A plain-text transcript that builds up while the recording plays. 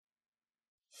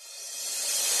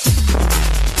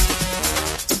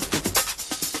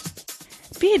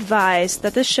Be advised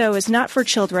that this show is not for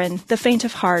children, the faint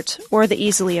of heart, or the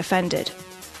easily offended.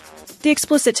 The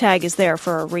explicit tag is there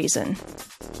for a reason.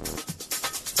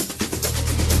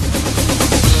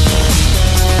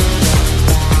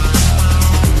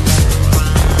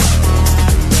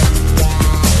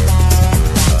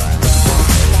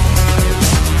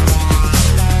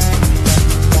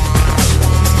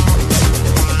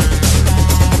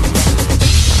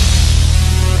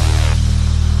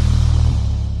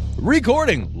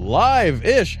 Recording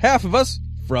live-ish, half of us,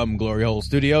 from Glory Hole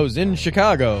Studios in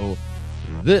Chicago.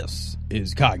 This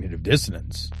is Cognitive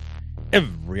Dissonance.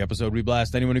 Every episode we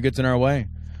blast anyone who gets in our way.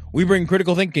 We bring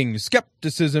critical thinking,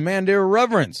 skepticism, and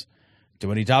irreverence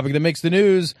to any topic that makes the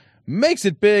news, makes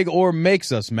it big, or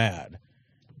makes us mad.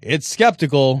 It's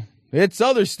skeptical. It's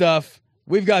other stuff.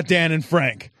 We've got Dan and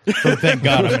Frank from Thank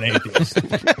God I'm an Atheist.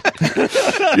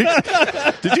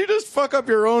 Did you just fuck up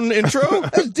your own intro?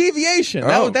 That's deviation.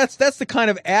 Oh. That's the kind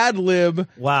of ad lib.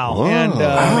 Wow. And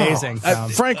Amazing.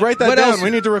 Frank, write that What down. else?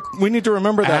 We need to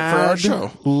remember that for our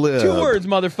show. Lib. 2 words,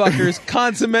 motherfuckers.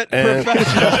 Consummate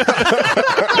professional.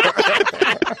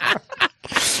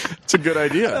 It's a good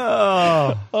idea.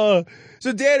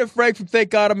 So Dan and Frank from Thank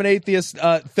God I'm an Atheist,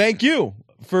 thank you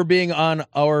for being on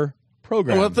our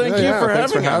program. Well, thank you for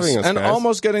having us, and guys.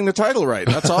 almost getting the title right.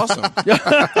 That's awesome.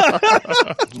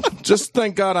 Just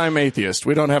thank God I'm atheist.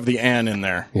 We don't have the "an" in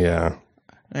there. Yeah.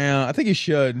 Yeah, I think you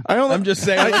should. I'm just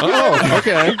saying. Oh,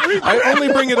 okay. I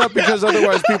only bring it up because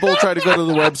otherwise people will try to go to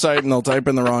the website and they'll type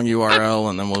in the wrong URL,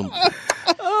 and then we'll.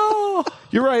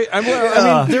 You're right. I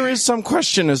mean, there is some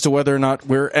question as to whether or not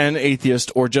we're an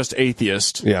atheist or just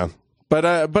atheist. Yeah. But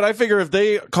I figure if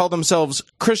they call themselves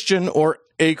Christian or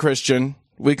a Christian,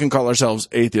 we can call ourselves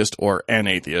atheist or an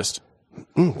atheist.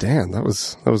 Dan, that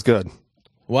was good.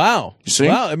 Wow. You see?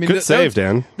 Wow. I mean, Good save,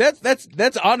 Dan.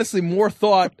 That's honestly more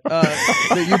thought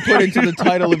that you put into the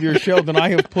title of your show than I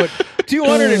have put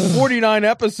 249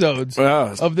 episodes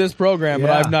Wow. of this program,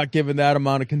 but Yeah. I've not given that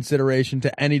amount of consideration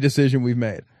to any decision we've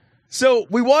made. So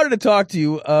we wanted to talk to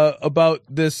you about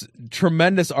this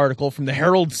tremendous article from the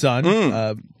Herald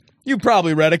Sun. You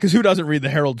probably read it, because who doesn't read the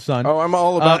Herald Sun? Oh, I'm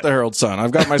all about the Herald Sun.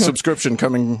 I've got my subscription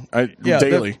coming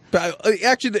daily.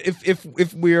 Actually,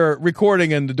 if we're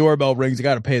recording and the doorbell rings, you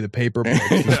got to pay the paper.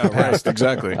 Yeah, right,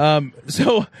 exactly.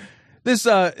 So this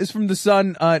is from the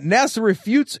Sun. NASA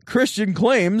refutes Christian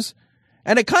claims,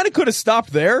 and it kind of could have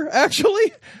stopped there,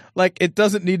 actually. Like, it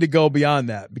doesn't need to go beyond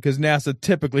that, because NASA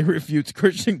typically refutes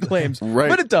Christian claims. Right.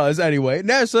 But it does anyway.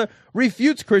 NASA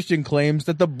refutes Christian claims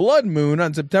that the blood moon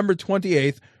on September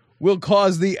 28th will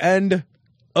cause the end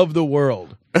of the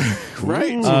world.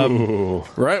 Right.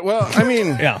 Right. Well, I mean,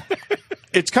 Yeah.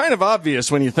 it's kind of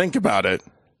obvious when you think about it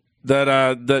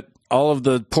that all of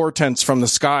the portents from the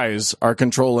skies are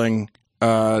controlling,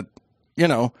 because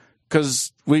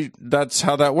that's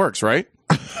how that works, right?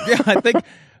 Yeah, I think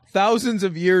thousands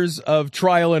of years of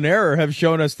trial and error have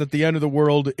shown us that the end of the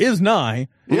world is nigh.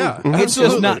 Yeah. It's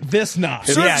just not this nigh.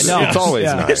 It's always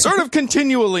nice. It's sort of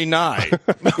continually nigh.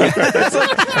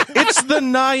 It's the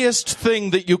nighest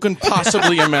thing that you can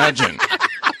possibly imagine.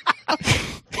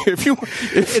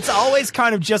 It's always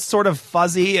kind of just sort of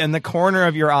fuzzy in the corner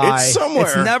of your eye. It's somewhere.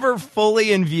 It's never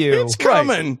fully in view. It's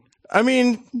coming. I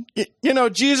mean,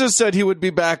 Jesus said he would be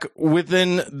back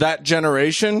within that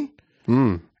generation.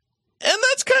 And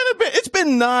that's kind of it's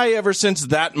been nigh ever since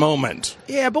that moment.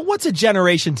 Yeah, but what's a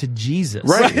generation to Jesus?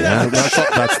 Right. Yeah,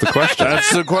 that's the question.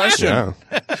 That's the question.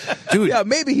 Yeah. Dude. Yeah,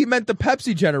 maybe he meant the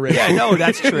Pepsi generation. Yeah, no,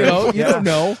 that's true. You don't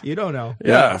know. You don't know.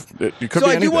 Yeah. It could So be I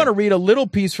do anything. want to read a little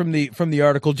piece from the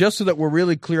article, just so that we're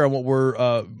really clear on what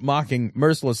we're mocking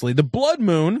mercilessly. The blood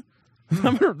moon.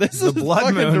 This is blood a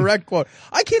fucking moon. direct quote.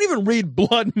 I can't even read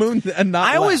blood moon and not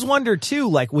I always laugh. wonder too,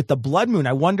 like with the blood moon,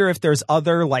 I wonder if there's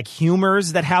other like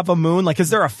humors that have a moon. Like, is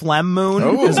there a phlegm moon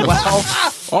as well?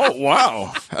 Oh,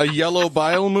 wow. A yellow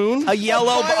bile moon? A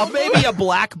yellow, maybe a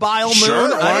black bile moon?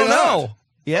 Sure, I why don't not? know.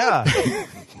 Yeah.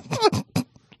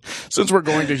 Since we're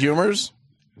going to humors?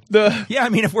 Yeah, I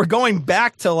mean, if we're going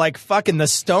back to like fucking the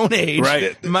Stone Age,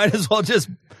 Right. might as well just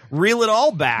reel it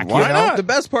all back. Why you know? not? The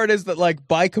best part is that, like,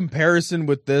 by comparison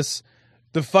with this,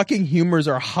 the fucking humors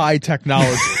are high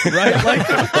technology, right? Like,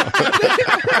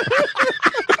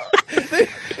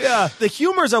 Yeah, the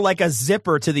humors are like a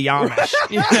zipper to the Amish,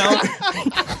 you know?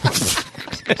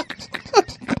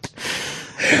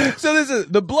 so this is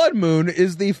the blood moon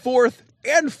is the fourth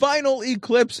and final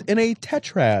eclipse in a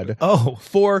tetrad. Oh.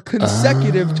 4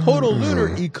 consecutive total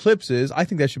lunar eclipses. I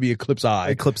think that should be eclipse eye.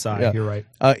 Eclipse eye, Yeah. you're right.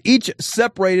 Each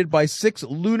separated by 6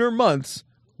 lunar months,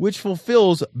 which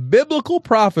fulfills biblical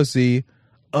prophecy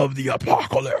of the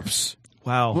apocalypse.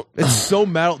 Wow. It's so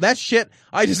metal. That shit,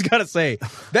 I just gotta say,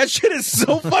 that shit is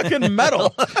so fucking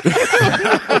metal.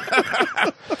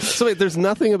 So wait, there's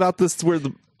nothing about this where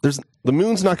the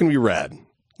moon's not going to be red.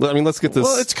 I mean, let's get this.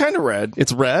 Well, it's kind of red.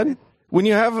 It's red? When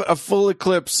you have a full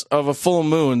eclipse of a full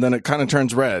moon, then it kind of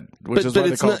turns red, which is why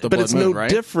they call it the blood moon, right? But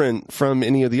it's no different from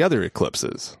any of the other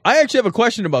eclipses. I actually have a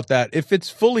question about that. If it's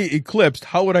fully eclipsed,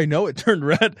 how would I know it turned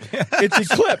red? It's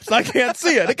eclipsed. I can't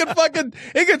see it. It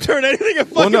can turn anything it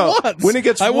fucking wants. When it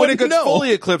gets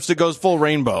fully eclipsed, it goes full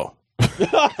rainbow.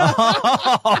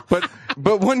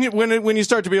 but when you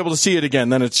start to be able to see it again,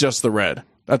 then it's just the red.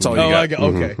 That's all you got.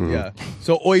 Okay, yeah.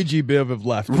 So Oiji Biv have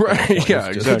left. Right, yeah,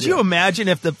 exactly. Could you imagine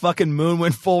if the fucking moon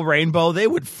went full rainbow? They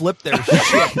would flip their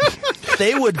shit.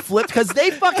 They would flip, because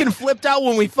they fucking flipped out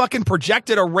when we fucking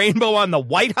projected a rainbow on the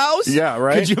White House. Yeah,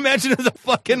 right. Could you imagine if the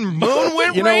fucking moon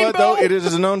went rainbow? You know what, though? It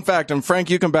is a known fact, and Frank,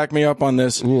 you can back me up on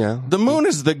this. Yeah. The moon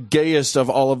is the gayest of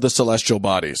all of the celestial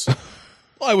bodies.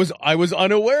 Well, I was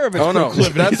unaware of its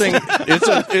proclivities. That thing,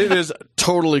 it is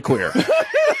totally queer.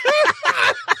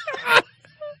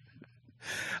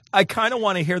 I kind of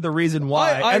want to hear the reason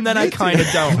why, and then me I kind of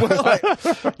don't.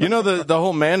 You know the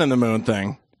whole man in the moon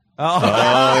thing. Oh,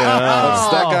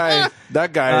 yeah.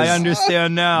 That guy I is,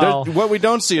 understand now. what we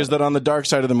don't see is that on the dark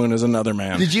side of the moon is another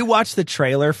man. Did you watch the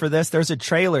trailer for this? There's a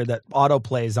trailer that auto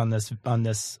plays on this, and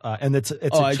it's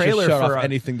a trailer for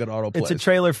anything that auto plays. It's a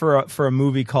trailer for a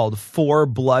movie called Four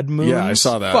Blood Moons. Yeah, I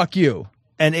saw that. Fuck you.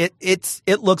 And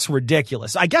it looks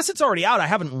ridiculous. I guess it's already out. I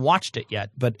haven't watched it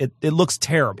yet, but it looks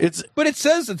terrible. But it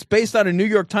says it's based on a New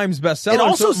York Times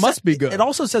bestseller, so it must be good. It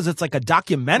also says it's like a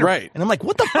documentary. Right. And I'm like,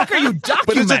 what the fuck are you documenting?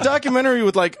 But it's a documentary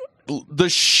with like the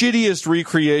shittiest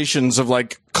recreations of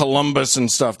like Columbus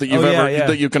and stuff that you've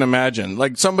that you can imagine.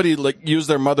 Like somebody like used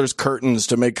their mother's curtains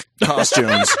to make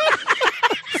costumes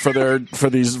for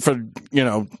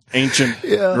ancient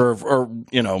or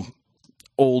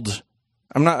old.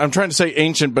 I'm trying to say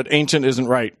ancient, but ancient isn't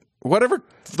right. Whatever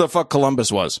the fuck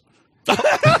Columbus was.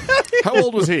 How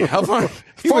old was he? How far?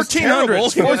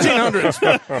 1400s.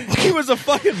 1400s. He was a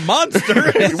fucking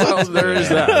monster. Well, there is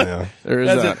that. Yeah. There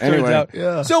is that. Anyway.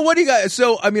 Yeah. So what do you guys?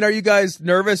 So I mean, are you guys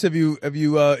nervous? Have you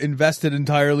invested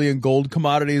entirely in gold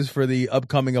commodities for the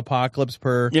upcoming apocalypse?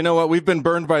 You know what? We've been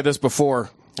burned by this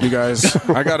before. You guys,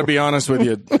 I got to be honest with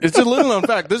you. It's a little known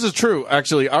fact. This is true.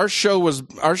 Actually, our show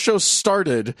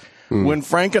started when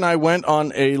Frank and I went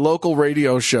on a local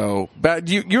radio show.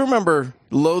 You remember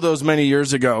those many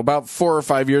years ago, about 4 or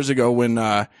 5 years ago,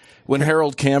 when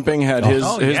Harold Camping had his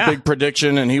big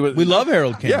prediction, and we love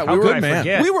Harold Camping.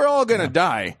 Yeah, we were all going to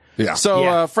die. Yeah.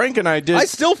 So Frank and I did. I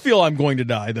still feel I'm going to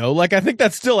die though. Like I think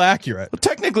that's still accurate.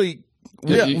 Technically.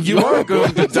 Yeah, you are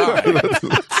going to die.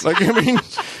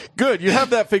 Good. You have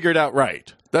that figured out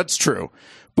right. That's true.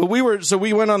 But we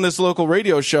went on this local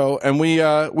radio show and we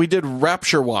did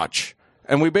Rapture Watch.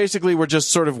 And we basically were just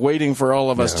sort of waiting for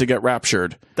all of us to get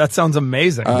raptured. That sounds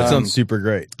amazing. That sounds super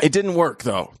great. It didn't work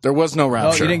though. There was no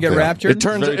rapture. Oh, you didn't get raptured? It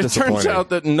turns out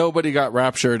that nobody got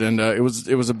raptured, and it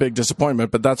was a big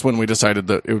disappointment. But that's when we decided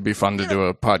that it would be fun to do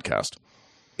a podcast.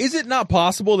 Is it not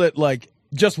possible that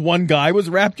just one guy was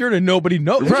raptured and nobody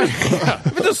knows? Right.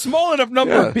 If it's a small enough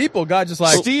number of people, God just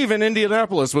Steve in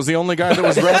Indianapolis was the only guy that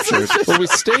was raptured. Well, we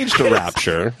staged a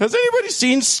rapture. Has anybody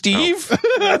seen Steve?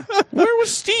 Where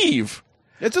was Steve?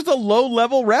 It's just a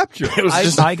low-level rapture.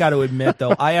 I got to admit,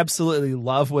 though, I absolutely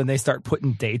love when they start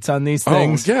putting dates on these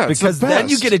things. Oh, yeah, it's because the then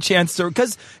you best. get a chance to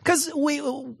because we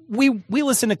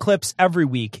listen to clips every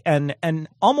week, and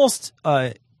almost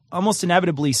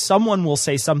inevitably someone will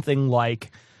say something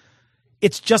like,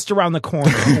 it's just around the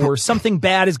corner, or something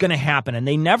bad is going to happen, and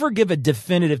they never give a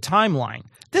definitive timeline.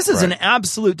 This is an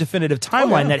absolute definitive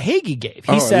timeline that Hagee gave.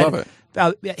 He said, I love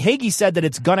it. Hagee said that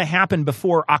it's going to happen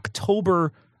before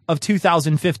October of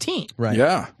 2015. Right.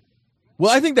 Yeah. Well,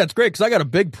 I think that's great because I got a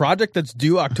big project that's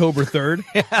due October 3rd,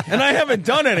 and I haven't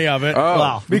done any of it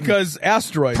because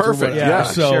asteroids. Perfect. Yeah.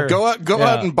 So sure. Go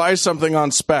out and buy something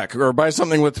on spec, or buy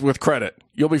something with credit.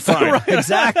 You'll be fine. Right.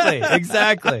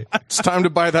 Exactly. It's time to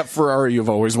buy that Ferrari you've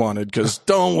always wanted, because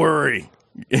don't worry,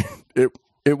 it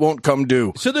won't come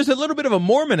due. So there's a little bit of a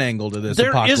Mormon angle to this.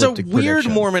 There is a weird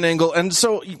prediction. Mormon angle, and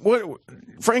so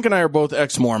Frank and I are both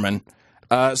ex-Mormon.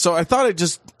 So I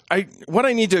thought what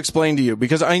I need to explain to you,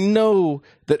 because I know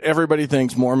that everybody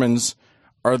thinks Mormons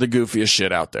are the goofiest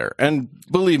shit out there, and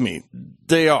believe me,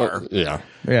 they are. Yeah.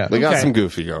 Yeah. They got some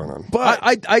goofy going on. But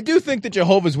I do think that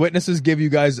Jehovah's Witnesses give you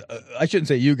guys, I shouldn't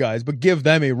say you guys, but give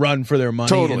them a run for their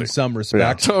money in some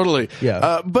respect. Totally.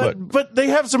 Yeah. But they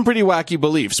have some pretty wacky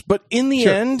beliefs. But in the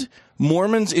end,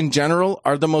 Mormons in general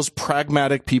are the most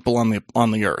pragmatic people on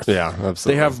the earth. Yeah,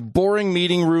 absolutely. They have boring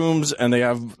meeting rooms, and they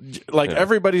have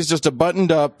everybody's just a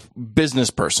buttoned up business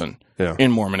person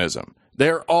in Mormonism.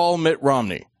 They're all Mitt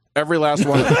Romney. Every last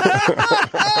one of them.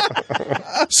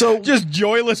 So just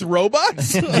joyless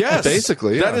robots? Yes.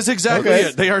 Basically, yeah. That is exactly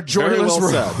it. They are joyless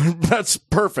robots. That's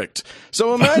perfect.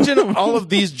 So imagine all of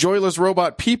these joyless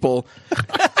robot people.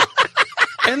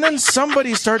 And then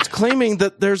somebody starts claiming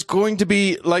that there's going to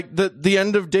be the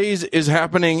end of days is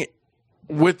happening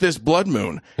with this blood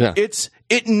moon. Yeah.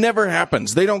 It never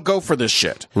happens. They don't go for this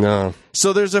shit. No.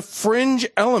 So there's a fringe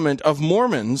element of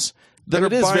Mormons that But are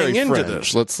it is buying very into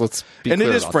fringe. this. Let's be And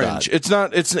clear it is about fringe.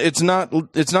 that.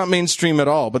 It's not mainstream at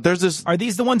all. But there's this. Are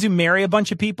these the ones who marry a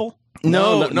bunch of people?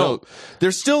 No.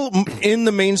 They're still in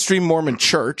the mainstream Mormon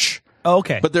church. Oh,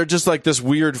 okay. But they're just like this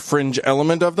weird fringe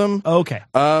element of them. Okay.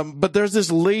 But there's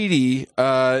this lady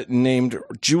named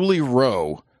Julie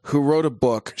Rowe who wrote a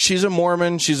book. She's a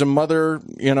Mormon. She's a mother,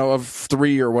 of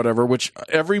 3 or whatever, which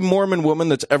every Mormon woman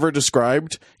that's ever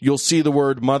described, you'll see the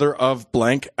word mother of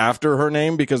blank after her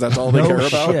name because that's all they care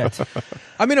about. Shit.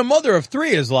 I mean, a mother of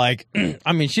 3 is like,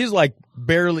 she's like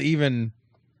barely even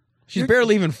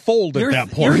fold at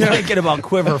that point. You're thinking about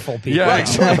quiverful people. Yeah,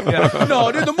 exactly.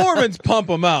 No, dude, the Mormons pump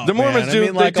them out. The Mormons man. do. I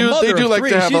mean, like, they a do of like 3,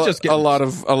 to have she's just a lot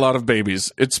of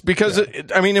babies. It's because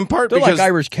in part they're because like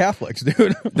Irish Catholics,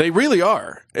 dude. they really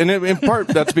are, and in part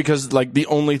that's because the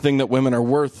only thing that women are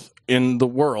worth in the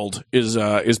world is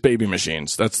baby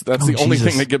machines. That's the only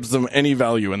thing that gives them any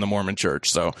value in the Mormon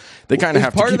church. So they kind of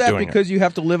have to part keep of that doing because you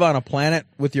have to live on a planet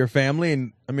with your family,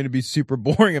 and it'd be super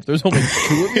boring if there's only 2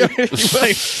 of you.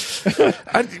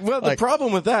 the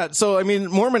problem with that,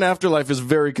 Mormon afterlife is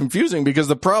very confusing because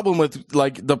the problem with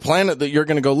the planet that you're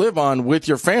going to go live on with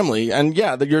your family, and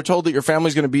that you're told that your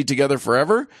family's going to be together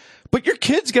forever, but your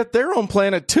kids get their own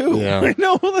planet too. Yeah. I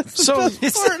know. That's So, the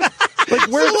best part.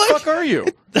 where the fuck are you?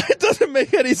 That doesn't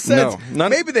make any sense. No,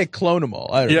 Maybe they clone them all.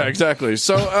 I don't know. Yeah, exactly.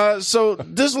 So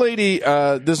this lady,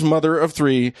 this mother of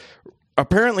 3,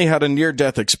 apparently had a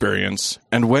near-death experience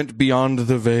and went beyond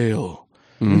the veil.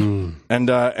 Mm.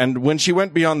 And when she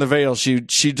went beyond the veil, she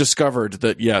discovered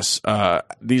that yes,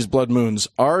 these blood moons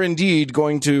are indeed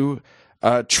going to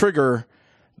trigger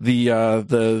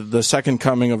the second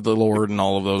coming of the Lord and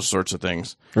all of those sorts of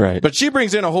things. Right. But she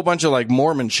brings in a whole bunch of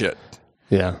Mormon shit.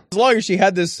 Yeah. As long as she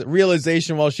had this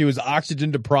realization while she was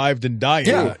oxygen deprived and dying.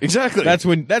 Yeah, exactly. That's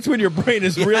when your brain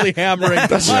is really hammering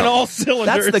on all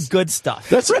cylinders. That's the good stuff.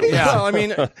 That's right. Yeah.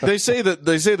 Well, they say that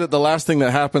the last thing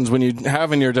that happens when you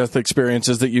have a near-death experience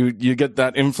is that you get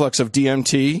that influx of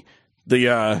DMT,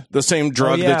 the same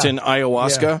drug that's in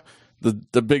ayahuasca,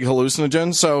 the big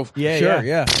hallucinogen. So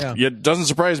Yeah. it doesn't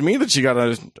surprise me that she got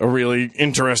a really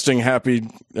interesting, happy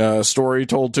story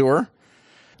told to her.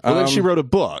 Well, then she wrote a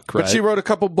book, right? But she wrote a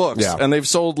couple books, and they've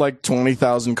sold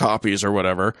 20,000 copies or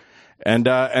whatever. And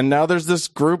now there's this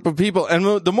group of people,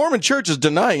 and the Mormon Church is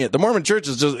denying it. The Mormon Church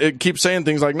it keeps saying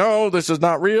things like, "No, this is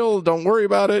not real. Don't worry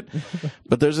about it."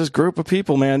 But there's this group of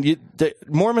people, man.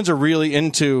 Mormons are really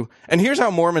into, and here's how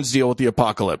Mormons deal with the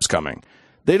apocalypse coming.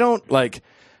 They don't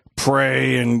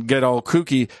pray and get all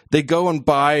kooky. They go and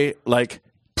buy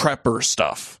prepper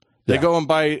stuff. They go and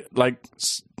buy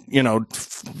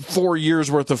 4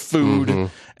 years worth of food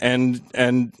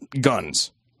and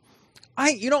guns.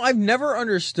 I've never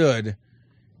understood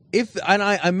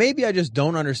maybe I just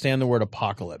don't understand the word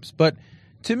apocalypse, but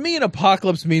to me an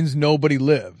apocalypse means nobody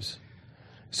lives.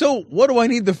 So what do I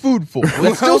need the food for?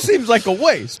 It still seems like a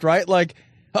waste, right?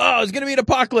 It's going to be an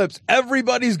apocalypse.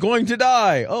 Everybody's going to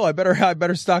die. Oh, I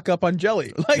better stock up on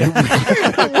jelly. Why?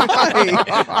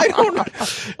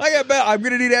 I'm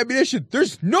going to need ammunition.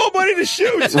 There's nobody to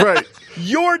shoot. Right.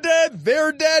 You're dead.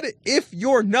 They're dead. If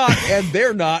you're not and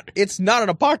they're not, it's not an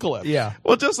apocalypse. Yeah.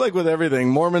 Well, just like with everything,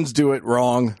 Mormons do it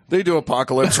wrong. They do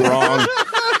apocalypse wrong.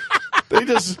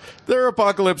 Their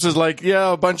apocalypse is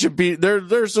a bunch of people.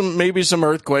 There's maybe some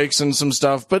earthquakes and some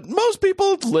stuff, but most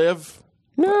people live.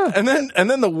 Yeah. And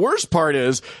then the worst part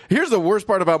is, here's the worst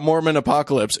part about Mormon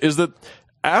apocalypse is that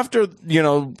after,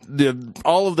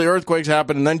 all of the earthquakes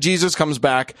happen and then Jesus comes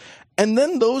back, and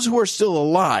then those who are still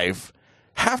alive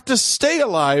have to stay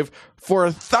alive for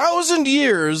 1,000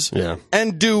 years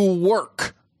and do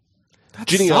work.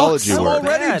 Genealogy I'm work.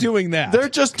 already doing that. They're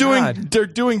just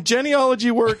doing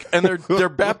genealogy work, and they're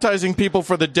baptizing people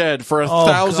for the dead for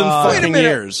 1,000 fucking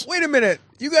years. Wait a minute.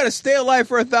 You got to stay alive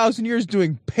for 1,000 years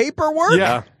doing paperwork?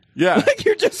 Yeah.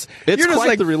 You're just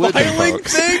quite the religion, filing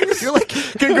folks. things. You're like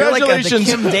Congratulations.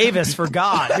 the Kim Davis for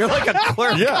God. You're like a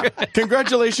clerk. Yeah.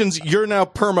 Congratulations. You're now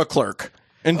perma-clerk.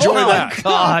 Enjoy Oh that. my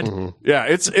God. Yeah,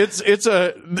 it's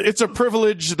a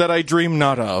privilege that I dream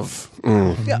not of.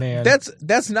 Yeah, Man.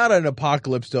 that's not an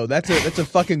apocalypse though. That's a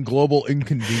fucking global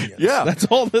inconvenience. Yeah. that's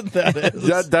all that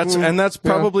is. That's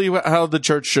probably how the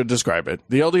church should describe it.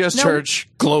 The LDS No. Church,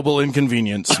 global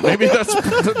inconvenience. Maybe that's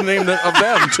the name of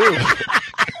them too.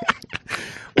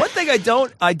 One thing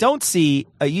I don't see,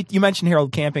 you mentioned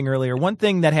Harold Camping earlier. One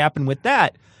thing that happened with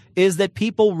that is that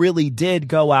people really did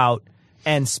go out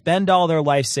and spend all their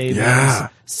life savings,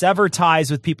 sever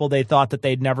ties with people they thought that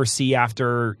they'd never see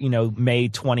after, May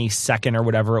 22nd or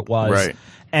whatever it was. Right.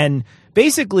 And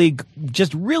basically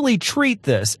just really treat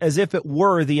this as if it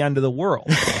were the end of the world.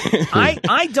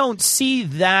 I don't see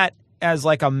that as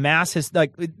like a mass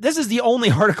this is the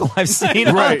only article I've seen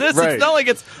on this. Right. It's not like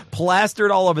it's plastered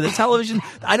all over the television.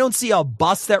 I don't see a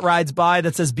bus that rides by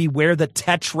that says beware the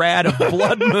tetrad of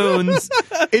blood moons.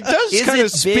 It does Is kind it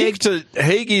of speak to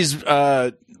Hagee's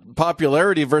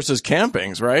popularity versus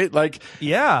Camping's, right? Like,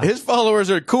 Yeah. his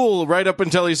followers are cool right up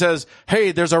until he says,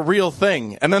 "Hey, there's a real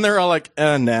thing," and then they're all like,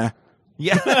 "Nah."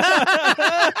 Yeah.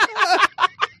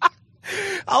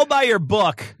 I'll buy your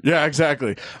book. Yeah,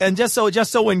 exactly. And just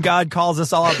so when God calls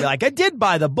us all, I'll be like, I did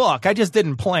buy the book. I just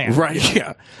didn't plan. Right.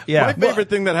 Yeah. Yeah. My favorite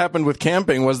thing that happened with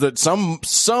Camping was that some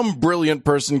brilliant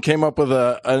person came up with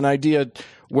an idea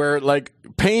where, like,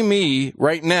 pay me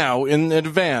right now in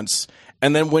advance,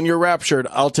 and then when you're raptured,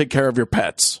 I'll take care of your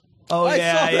pets. Oh, I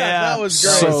yeah, saw that. yeah. That was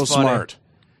great. So It's funny. smart.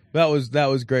 That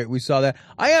was great. We saw that.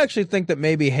 I actually think that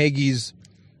maybe Hagee's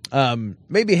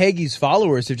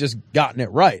followers have just gotten it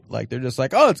right. Like, they're just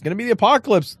like, oh, it's going to be the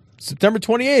apocalypse September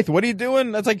 28th. What are you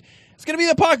doing? That's like, it's going to be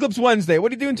the apocalypse Wednesday.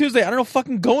 What are you doing Tuesday? I don't know,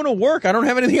 fucking going to work. I don't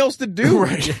have anything else to do.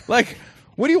 Right. Like,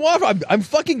 what do you want? I'm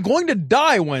fucking going to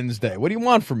die Wednesday. What do you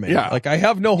want from me? Yeah. Like, I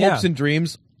have no hopes Yeah. and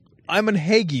dreams. I'm an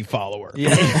Hagee follower.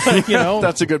 Yeah.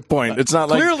 That's a good point. It's not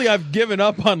like Clearly, I've given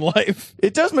up on life.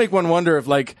 it does make one wonder if,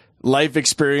 like, life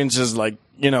experiences like,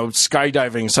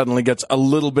 skydiving suddenly gets a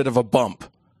little bit of a bump.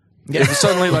 If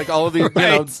suddenly, like, all of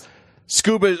the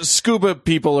scuba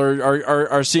people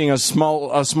are seeing a small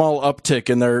uptick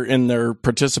in their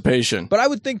participation. But I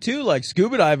would think too, like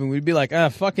scuba diving, we'd be like,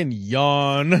 fucking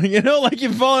yawn. Like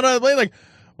you've fallen out of the plane, like,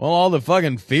 well, all the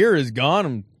fucking fear is gone.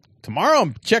 And tomorrow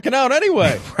I'm checking out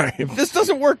anyway. Right. If this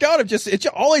doesn't work out,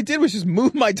 all I did was just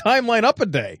move my timeline up a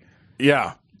day.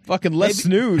 Yeah. Fucking less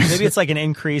snooze. Maybe it's like an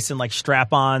increase in like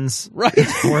strap-ons. Right.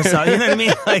 Or something. You know what I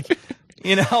mean? Like,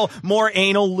 more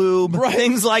anal lube. Right.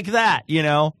 Things like that,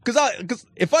 Because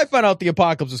if I found out the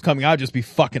apocalypse was coming, I'd just be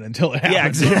fucking until it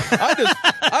happens. Yeah, exactly.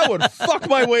 I would fuck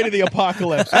my way to the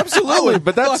apocalypse. Absolutely, I would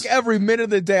but that's- fuck every minute of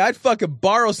the day. I'd fucking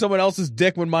borrow someone else's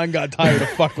dick when mine got tired to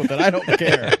fuck with it. I don't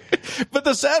care. But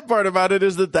the sad part about it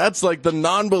is that that's like the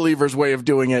non-believer's way of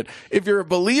doing it. If you're a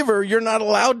believer, you're not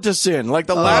allowed to sin. Like,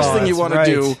 the last thing you that's want right.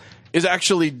 to do is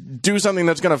actually do something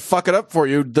that's going to fuck it up for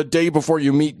you the day before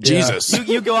you meet Jesus.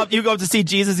 You go up to see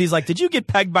Jesus. He's like, "Did you get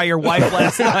pegged by your wife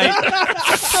last night?"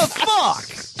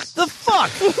 The fuck,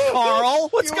 Carl?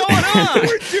 What's going on?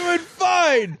 We're doing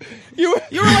fine. You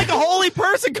were like a holy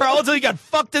person, Carl, until you got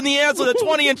fucked in the ass with a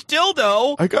 20-inch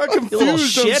dildo. I got little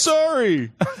confused. I'm shit.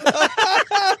 sorry.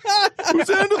 It was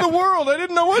the end of the world. I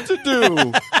didn't know what to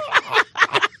do.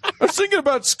 I was thinking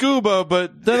about scuba,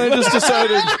 but then I just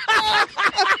decided.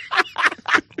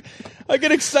 I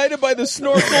get excited by the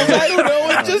snorkels. I don't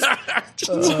know. It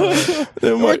just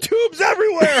there were tubes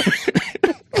everywhere.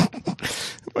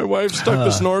 My wife stuck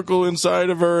the snorkel inside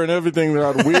of her, and everything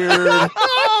got weird.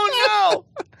 Oh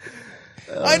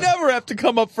no! I never have to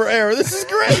come up for air. This is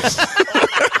great.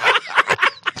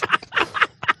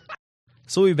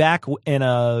 So we'll be back in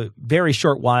a very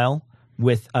short while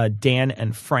with Dan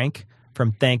and Frank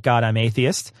from Thank God I'm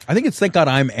Atheist. I think it's thank God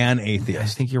I'm an I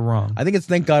atheist. think you're wrong. I think it's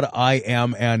thank God I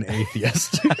am an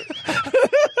atheist.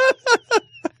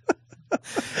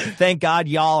 Thank God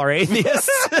y'all are atheists.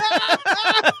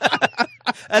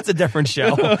 That's a different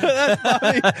show.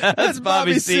 That's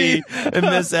Bobby C. and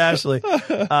Miss Ashley.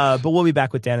 But we'll be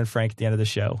back with Dan and Frank at the end of the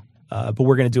show. But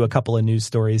we're going to do a couple of news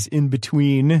stories in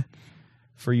between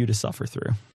for you to suffer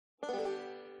through.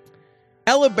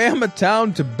 Alabama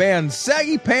town to ban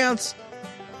saggy pants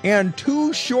and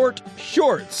too short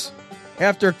shorts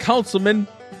after councilman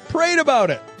prayed about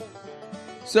it.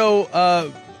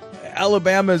 So,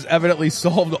 Alabama's evidently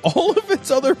solved all of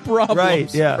its other problems.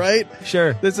 Right, yeah. Right?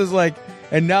 Sure. This is like,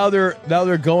 and now they're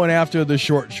going after the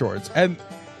short shorts. And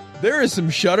there is some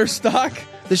Shutterstock.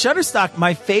 The Shutterstock,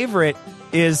 my favorite,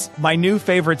 is my new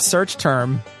favorite search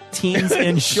term, teens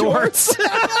in shorts.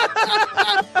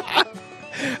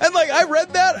 And like, I read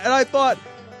that and I thought,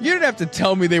 you didn't have to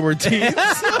tell me they were teens.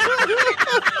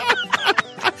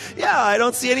 Yeah, Yeah, I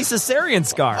don't see any cesarean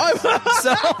scars.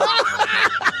 So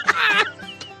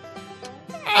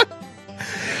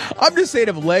I'm just saying,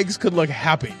 if legs could look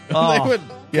happy, they would.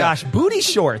 Yeah. Gosh, booty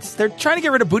shorts. They're trying to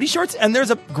get rid of booty shorts, and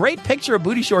there's a great picture of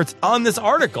booty shorts on this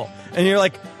article. And you're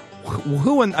like,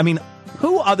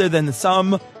 who other than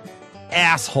some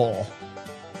asshole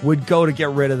would go to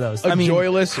get rid of those? A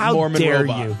joyless how Mormon dare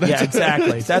robot. you? Yeah,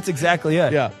 exactly. That's exactly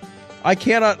it. Yeah. I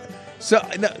cannot. So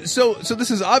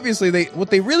this is obviously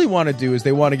what they really want to do is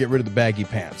they want to get rid of the baggy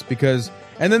pants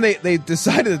and then they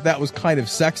decided that was kind of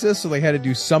sexist, so they had to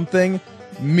do something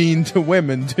mean to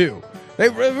women too.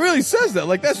 It really says that,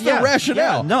 like, that's their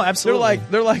rationale. Yeah, no, absolutely.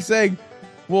 They're like saying,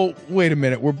 well, wait a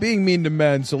minute, we're being mean to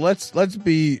men, so let's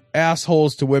be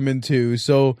assholes to women too.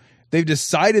 So they've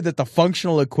decided that the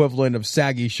functional equivalent of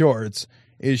saggy shorts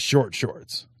is short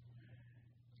shorts.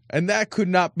 And that could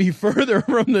not be further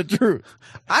from the truth.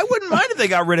 I wouldn't mind if they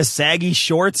got rid of saggy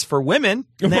shorts for women.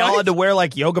 And they all had to wear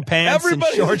like yoga pants and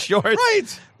short shorts.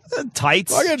 Right.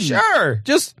 Tights. Sure.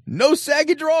 Just no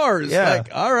saggy drawers. Yeah. Like,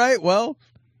 all right, well,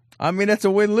 I mean, that's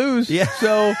a win-lose. Yeah.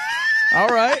 So, all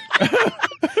right.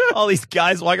 All these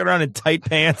guys walking around in tight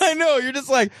pants. I know. You're just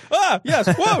like, yes,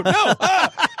 whoa, no, I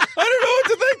don't know what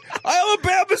to think.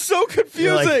 Alabama's so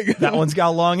confusing. Like, that one's got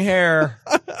long hair.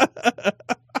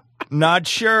 Not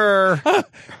sure.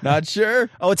 Not sure.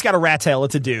 Oh, it's got a rat tail.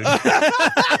 It's a dude.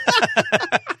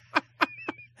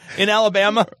 In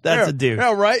Alabama, that's a dude.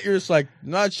 Yeah, right? You're just like,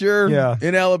 not sure. Yeah.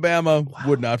 In Alabama,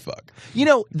 would not fuck. You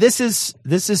know, this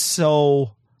is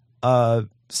so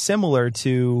similar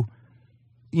to,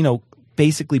 you know,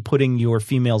 basically putting your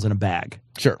females in a bag.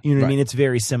 Sure. You know what I mean? It's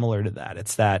very similar to that.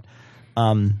 It's that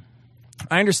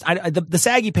I understand the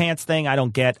saggy pants thing. I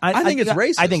don't get. I think it's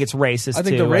racist. I think it's racist. I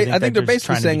think too. I think they're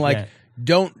basically saying like,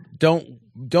 don't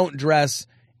dress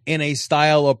in a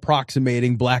style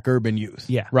approximating black urban youth.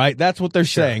 Yeah. Right. That's what they're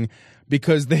saying,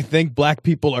 because they think black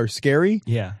people are scary.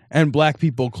 Yeah. And black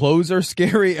people clothes are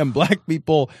scary, and black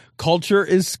people culture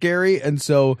is scary, and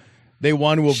so they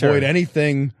want to avoid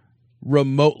anything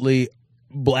remotely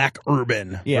black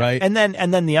urban. Yeah. Right. And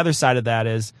then the other side of that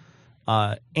is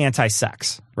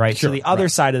anti-sex, right? Sure, so the other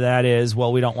side of that is,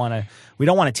 well, we don't want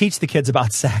to teach the kids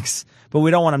about sex, but we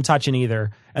don't want them touching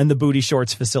either, and the booty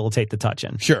shorts facilitate the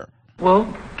touching. Sure.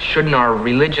 Well, shouldn't our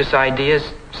religious ideas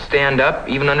stand up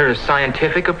even under a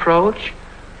scientific approach?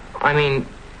 I mean,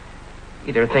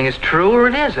 either a thing is true or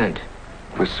it isn't.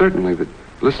 Well, certainly, but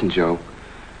listen, Joe,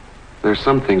 there are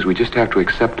some things we just have to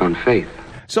accept on faith.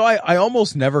 So I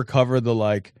almost never cover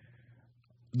the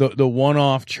the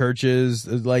one-off churches,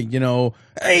 like, you know,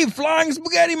 hey, Flying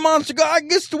Spaghetti Monster guy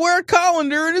gets to wear a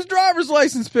colander in his driver's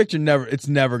license picture. It's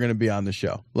never going to be on the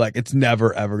show. Like, it's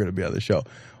never ever going to be on the show.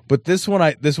 But this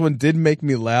one did make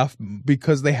me laugh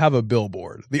because they have a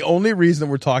billboard. The only reason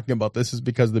we're talking about this is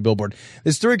because of the billboard.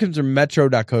 This story comes from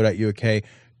metro.co.uk.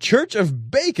 Church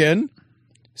of Bacon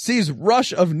sees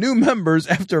rush of new members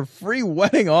after free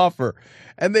wedding offer.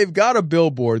 And they've got a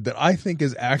billboard that I think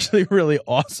is actually really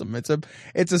awesome. It's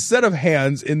a set of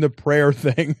hands in the prayer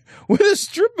thing with a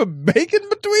strip of bacon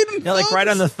between them. Yeah, like right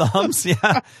on the thumbs.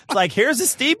 Yeah. It's like, here's the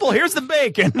steeple, here's the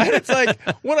bacon. And it's like,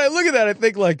 when I look at that, I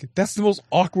think, like, that's the most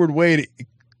awkward way to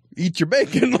eat your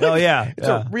bacon. Like, oh, yeah. It's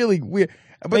a really weird.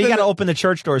 But you got to open the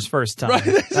church doors first, Tom.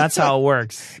 Right? That's how it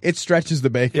works. It stretches the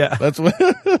bacon. Yeah. That's what.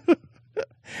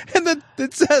 And then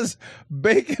it says,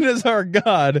 bacon is our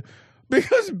God.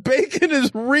 Because bacon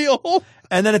is real.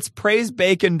 And then it's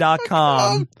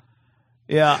praisebacon.com.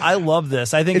 Yeah, I love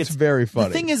this. I think it's very funny.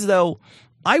 The thing is, though,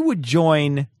 I'd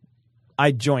join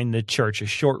the Church of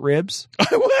Short Ribs.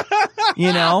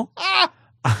 You know?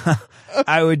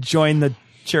 I would join the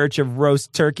Church of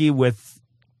Roast Turkey with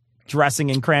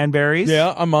dressing and cranberries.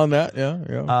 Yeah, I'm on that.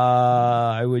 Yeah.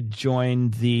 I would join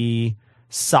the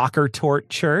Soccer Tort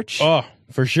Church. Oh,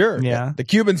 for sure. Yeah. The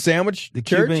Cuban sandwich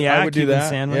church. I would do Cuban that.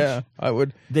 sandwich. Yeah, I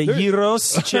would. The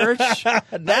Gyros Church.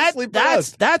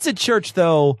 That's a church,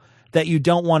 though, that you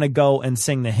don't want to go and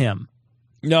sing the hymn.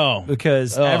 No.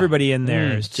 Because everybody in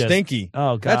there is just stinky.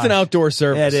 Oh, God. That's an outdoor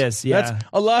service. It is, yeah.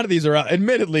 A lot of these are out.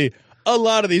 Admittedly, a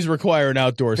lot of these require an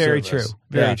outdoor Very service. true.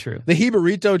 Very true. The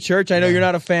Jibarito Church, I know you're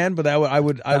not a fan, but I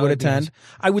would attend.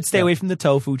 I would stay away from the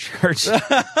Tofu Church.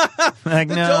 Like,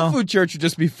 the no. Tofu Church would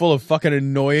just be full of fucking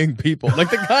annoying people. Like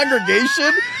the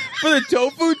congregation for the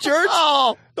Tofu Church,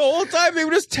 the whole time they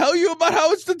would just tell you about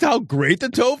how great the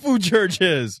Tofu Church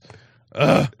is.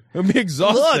 It'd be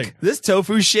exhausting. Look, this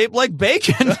tofu's shaped like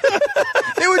bacon.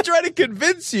 They would try to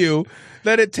convince you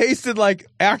that it tasted like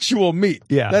actual meat.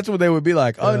 Yeah. That's what they would be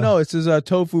like. Oh, no, this is a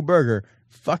tofu burger.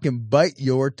 Fucking bite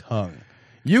your tongue.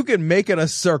 You can make it a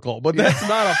circle, but that's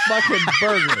not a fucking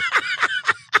burger.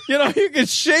 You know, you can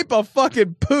shape a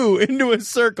fucking poo into a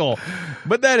circle,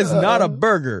 but that is not a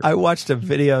burger. I watched a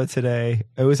video today.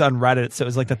 It was on Reddit, so it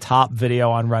was like the top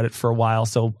video on Reddit for a while.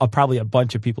 So probably a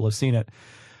bunch of people have seen it.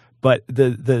 But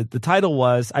the title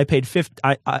was, I made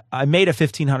a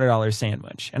 $1,500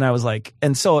 sandwich. And I was like,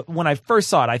 and so when I first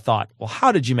saw it, I thought, well,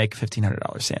 how did you make a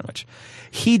 $1,500 sandwich?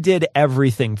 He did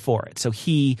everything for it. So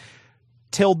he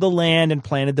tilled the land and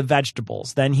planted the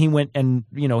vegetables. Then he went and,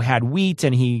 had wheat,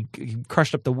 and he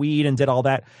crushed up the wheat and did all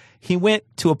that. He went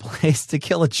to a place to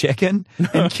kill a chicken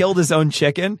and killed his own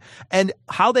chicken. And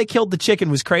how they killed the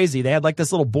chicken was crazy. They had like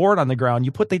this little board on the ground.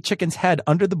 You put the chicken's head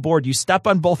under the board. You step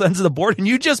on both ends of the board and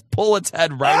you just pull its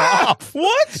head right off.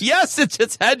 What? Yes,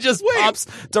 its head just pops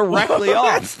directly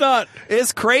off. That's not.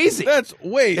 It's crazy.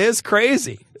 It's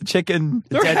crazy. Chicken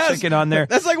on there.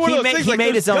 That's like one of those things. He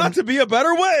made his own. Got to be a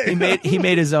better way. He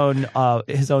made his own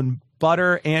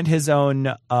butter and his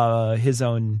own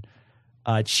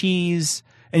cheese.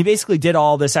 And he basically did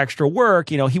all this extra work.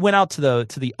 He went out to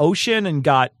the ocean and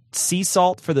got sea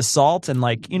salt for the salt, and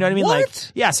you know what I mean?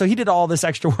 What? So he did all this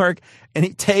extra work, and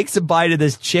he takes a bite of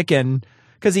this chicken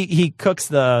because he cooks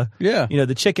the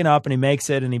chicken up, and he makes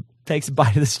it, and he takes a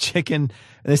bite of this chicken,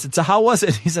 and they said, so how was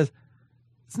it? He says,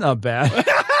 it's not bad.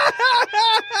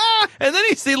 And then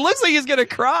he looks like he's going to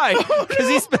cry because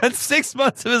he spent 6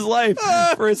 months of his life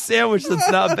for a sandwich that's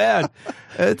not bad.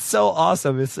 It's so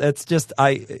awesome. It's just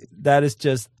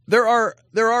there are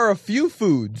a few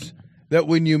foods that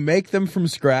when you make them from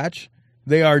scratch,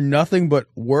 they are nothing but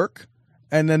work,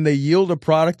 and then they yield a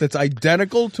product that's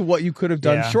identical to what you could have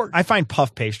done short. I find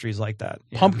puff pastries like that.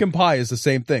 Pumpkin pie is the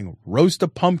same thing. Roast a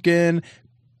pumpkin,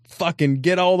 fucking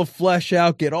get all the flesh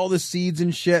out, get all the seeds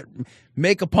and shit.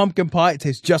 Make a pumpkin pie. It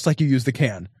tastes just like you used the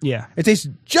can. Yeah. It tastes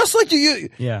just like you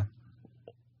used. Yeah.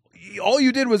 All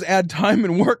you did was add time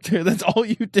and work to it. That's all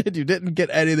you did. You didn't get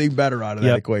anything better out of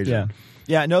that equation. Yeah.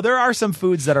 Yeah. No, there are some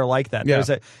foods that are like that. Yeah.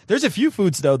 There's a few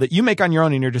foods, though, that you make on your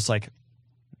own and you're just like,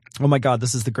 oh my God,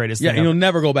 this is the greatest thing and ever. you'll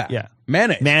never go back. Yeah.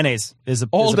 Mayonnaise is a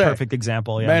perfect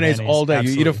example. Yeah, mayonnaise all day.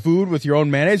 Absolutely. You eat a food with your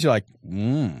own mayonnaise, you're like,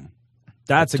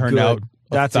 that's turned out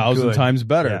that's 1,000 times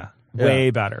better. Yeah.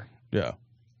 Way better. Yeah.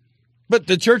 But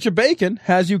the Church of Bacon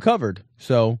has you covered.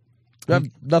 So I have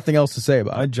nothing else to say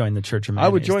about it. I'd join the Church of Mayonnaise. I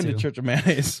would join the Church of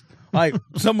Mayonnaise.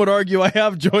 Some would argue I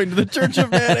have joined the Church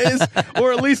of Mayonnaise,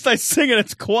 or at least I sing in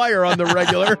its choir on the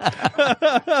regular.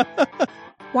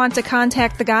 Want to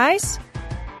contact the guys?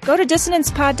 Go to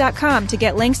dissonancepod.com to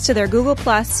get links to their Google+,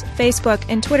 Facebook,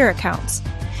 and Twitter accounts.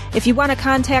 If you want to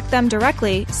contact them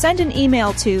directly, send an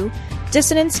email to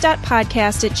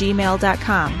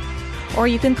dissonance.podcast@gmail.com. Or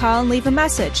you can call and leave a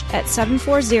message at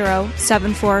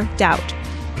 740-74-DOUBT.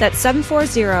 That's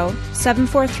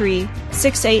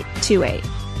 740-743-6828.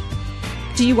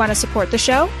 Do you want to support the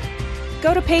show?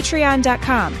 Go to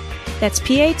patreon.com. That's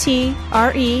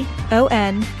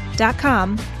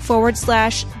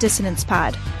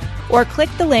patreon.com/dissonancepod. Or click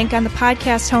the link on the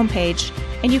podcast homepage,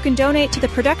 and you can donate to the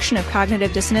production of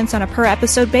Cognitive Dissonance on a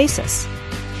per-episode basis.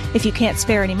 If you can't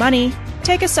spare any money,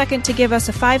 take a second to give us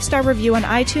a 5-star review on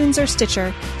iTunes or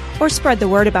Stitcher, or spread the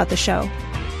word about the show.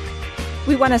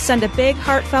 We want to send a big,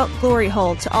 heartfelt glory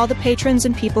hole to all the patrons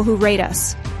and people who rate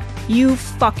us. You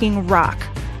fucking rock.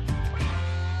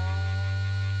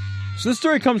 So this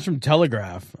story comes from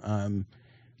Telegraph.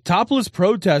 Topless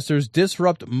protesters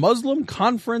disrupt Muslim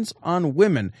conference on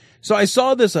women. So I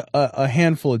saw this a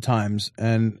handful of times,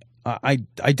 and I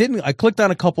clicked on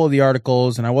a couple of the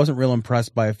articles, and I wasn't real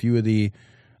impressed by a few of the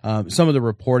some of the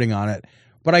reporting on it.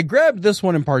 But I grabbed this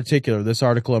one in particular, this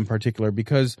article in particular,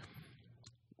 because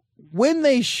when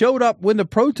they showed up, when the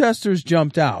protesters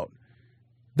jumped out,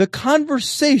 the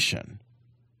conversation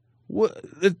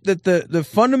that the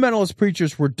fundamentalist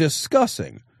preachers were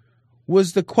discussing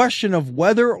was the question of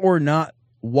whether or not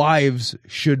wives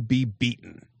should be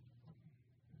beaten.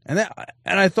 And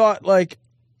I thought, like,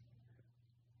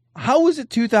 how is it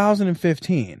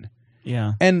 2015?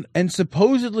 Yeah. And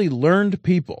supposedly learned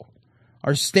people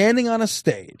are standing on a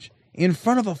stage in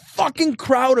front of a fucking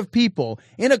crowd of people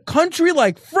in a country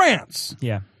like France.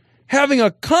 Yeah. Having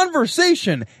a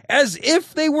conversation as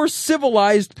if they were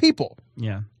civilized people.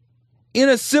 Yeah. In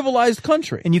a civilized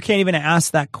country. And you can't even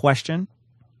ask that question,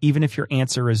 even if your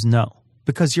answer is no,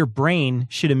 because your brain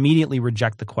should immediately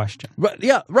reject the question. Right,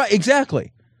 yeah, right,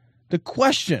 exactly. The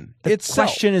question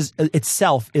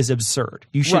itself is absurd.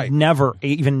 You should never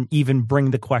even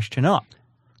bring the question up.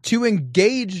 To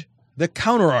engage the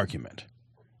counter argument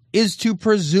is to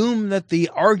presume that the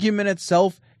argument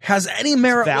itself has any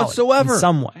merit whatsoever. In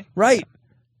some way. Right.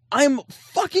 I'm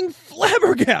fucking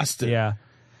flabbergasted. Yeah.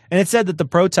 And it said that the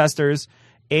protesters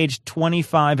aged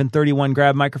 25 and 31,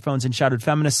 grabbed microphones and shouted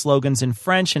feminist slogans in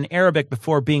French and Arabic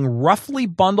before being roughly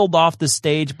bundled off the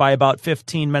stage by about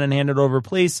 15 men and handed over to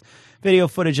police. Video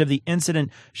footage of the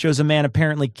incident shows a man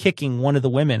apparently kicking one of the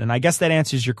women. And I guess that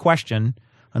answers your question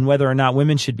on whether or not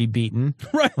women should be beaten.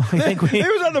 Right. I think he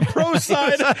was on the pro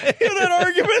side in that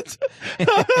argument.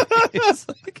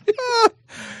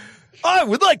 I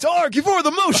would like to argue for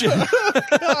the motion.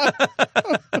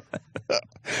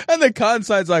 And the con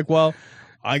side's like, well,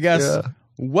 I guess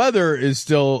weather is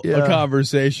still a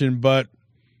conversation, but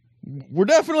we're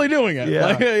definitely doing it. Yeah.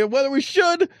 Like, whether we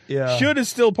should is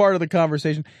still part of the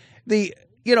conversation. And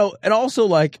also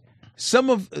like some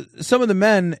of the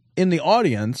men in the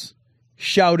audience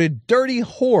shouted dirty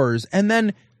whores and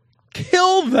then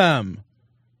kill them.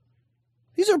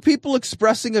 These are people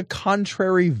expressing a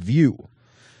contrary view.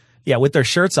 Yeah, with their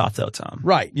shirts off, though, Tom.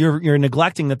 Right. You're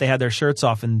neglecting that they had their shirts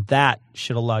off, and that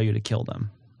should allow you to kill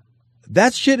them.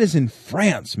 That shit is in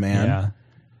France, man. Yeah.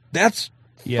 That's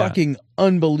fucking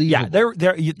unbelievable. Yeah,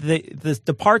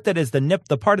 the part that is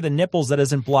the part of the nipples that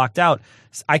isn't blocked out,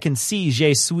 I can see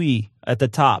 "Je suis" at the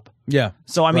top. Yeah.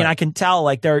 So I mean, I can tell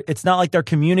like it's not like they're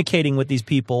communicating with these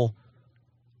people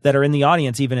that are in the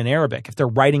audience, even in Arabic, if they're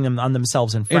writing them on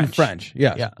themselves in French. In French,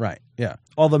 yes. Yeah. Right, yeah.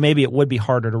 Although maybe it would be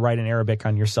harder to write in Arabic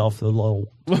on yourself, the little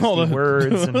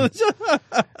words. And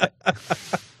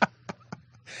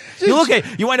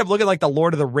you wind up looking like the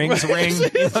Lord of the Rings ring.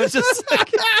 It's just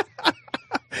like,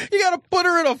 you got to put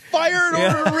her in a fire in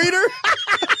order to read her.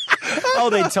 Oh,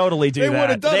 they totally do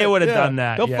that. They would have done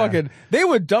that. They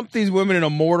would dump these women in a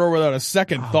mortar without a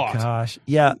second thought. Gosh,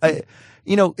 yeah.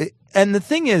 And the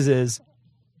thing is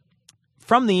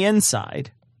from the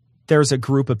inside, there's a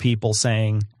group of people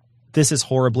saying, this is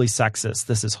horribly sexist.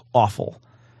 This is awful.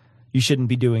 You shouldn't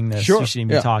be doing this. Sure. You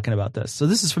shouldn't be talking about this. So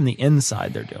this is from the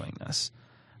inside they're doing this,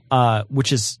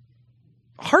 which is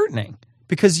heartening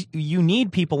because you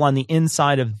need people on the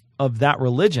inside of that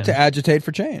religion to agitate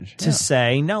for change, to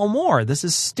say no more. This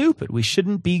is stupid. We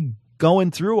shouldn't be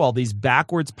going through all these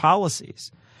backwards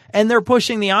policies. And they're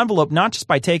pushing the envelope, not just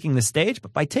by taking the stage,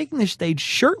 but by taking the stage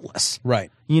shirtless. Right.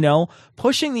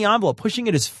 Pushing the envelope, pushing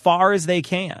it as far as they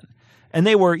can. And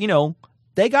they were,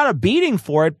 they got a beating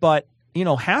for it, but,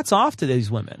 hats off to these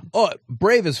women. Oh,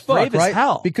 brave as fuck, brave right? As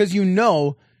hell. Because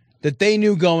that they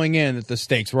knew going in that the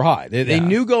stakes were high. They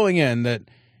knew going in that,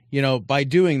 by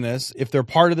doing this, if they're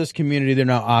part of this community, they're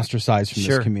now ostracized from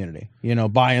this community,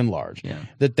 by and large. Yeah.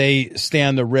 That they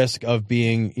stand the risk of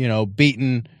being,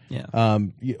 beaten,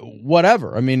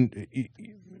 whatever. I mean,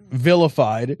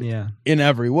 vilified in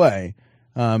every way.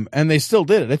 And they still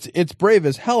did it. It's brave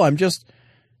as hell.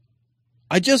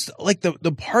 I just like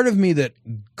the part of me that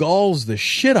galls the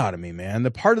shit out of me, man.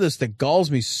 The part of this that galls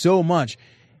me so much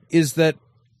is that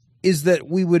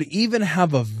we would even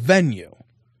have a venue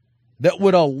that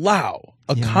would allow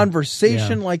a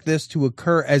conversation like this to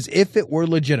occur as if it were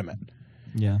legitimate.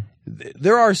 Yeah.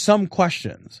 There are some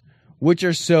questions which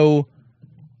are so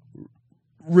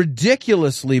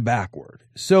ridiculously backward,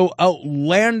 so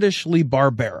outlandishly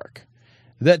barbaric,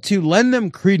 that to lend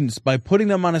them credence by putting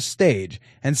them on a stage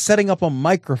and setting up a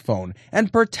microphone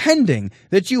and pretending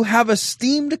that you have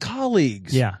esteemed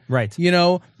colleagues. Yeah, right.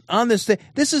 On this thing.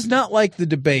 This is not like the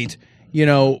debate,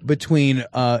 between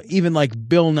even like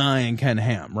Bill Nye and Ken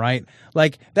Ham, right?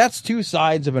 Like, that's two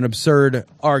sides of an absurd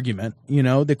argument.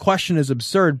 The question is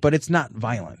absurd, but it's not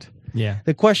violent. Yeah.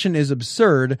 The question is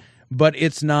absurd, but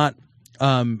it's not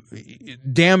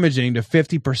damaging to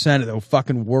 50% of the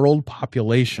fucking world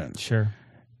population. Sure.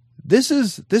 This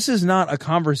is not a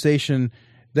conversation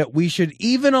that we should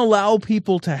even allow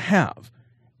people to have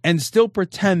and still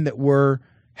pretend that we're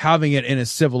having it in a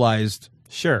civilized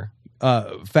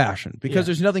fashion, because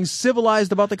there's nothing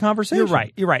civilized about the conversation.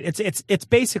 You're right. It's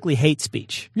basically hate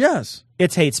speech. Yes.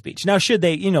 It's hate speech. Now, should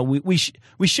they, we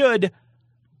should,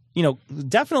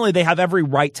 definitely they have every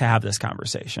right to have this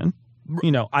conversation.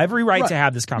 Every right to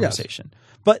have this conversation. Yes.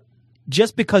 But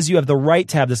just because you have the right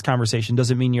to have this conversation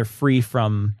doesn't mean you're free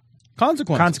from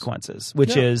consequences,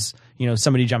 which is,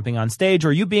 somebody jumping on stage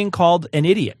or you being called an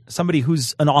idiot, somebody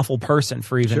who's an awful person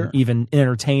for even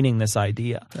entertaining this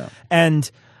idea. Yeah.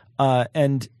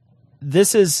 And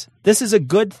this is a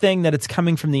good thing that it's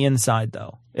coming from the inside,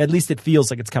 though. At least it feels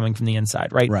like it's coming from the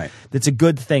inside, right? Right. It's a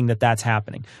good thing that that's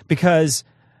happening because,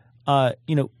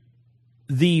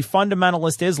 the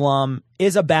fundamentalist Islam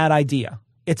is a bad idea.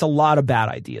 It's a lot of bad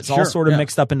ideas, all sort of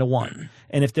mixed up into one.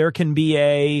 And if there can be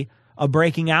a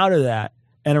breaking out of that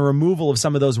and a removal of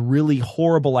some of those really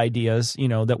horrible ideas,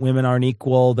 that women aren't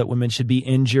equal, that women should be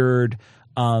injured,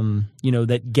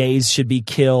 that gays should be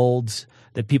killed,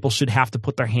 that people should have to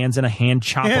put their hands in a hand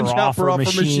chopper off a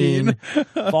machine.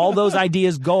 If all those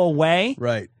ideas go away,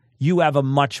 right, you have a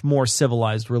much more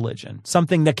civilized religion,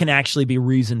 something that can actually be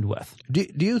reasoned with. Do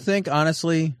you think,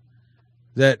 honestly,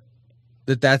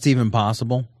 that's even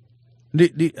possible?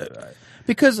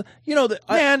 Because, you know,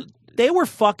 man, they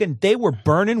were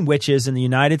burning witches in the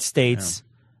United States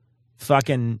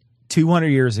fucking 200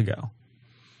 years ago.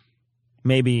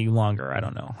 Maybe longer. I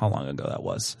don't know how long ago that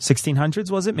was.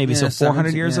 1600s, was it? Maybe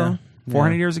 400 years ago?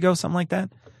 400 years ago, something like that.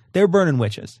 They were burning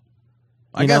witches.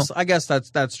 I guess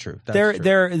that's true.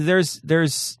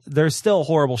 There's still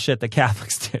horrible shit that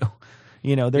Catholics do.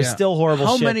 You know, there's still horrible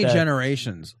shit. How many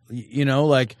generations? You know,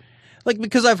 like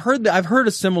because I've heard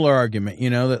a similar argument, you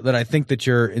know, that I think that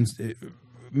you're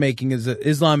making is that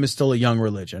Islam is still a young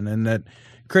religion and that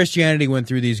Christianity went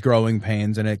through these growing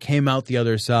pains and it came out the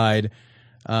other side.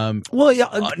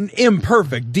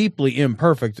 Imperfect, deeply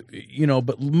imperfect, you know,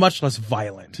 but much less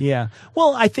violent. Yeah.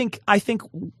 Well, I think,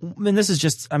 and this is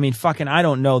just, I mean, fucking, I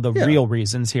don't know the real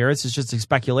reasons here. It's just a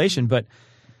speculation, but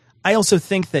I also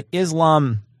think that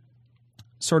Islam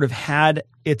sort of had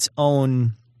its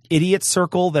own idiot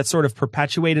circle that sort of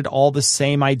perpetuated all the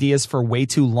same ideas for way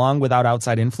too long without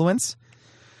outside influence.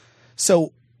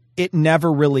 So it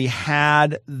never really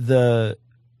had the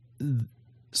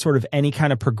sort of any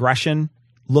kind of progression.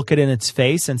 Look it in its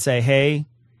face and say, hey,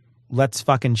 let's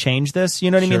fucking change this.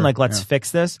 You know what I mean? Like, let's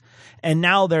fix this. And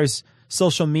now there's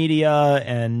social media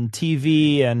and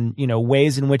TV and, you know,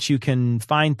 ways in which you can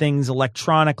find things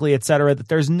electronically, et cetera, that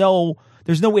there's no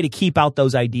way to keep out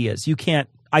those ideas. You can't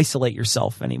isolate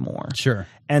yourself anymore. Sure.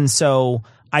 And so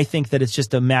I think that it's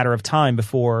just a matter of time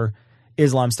before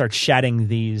Islam starts shedding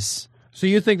these. So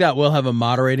you think that will have a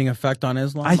moderating effect on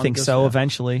Islam? I think so,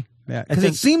 eventually. Yeah, because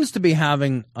it seems to be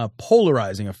having a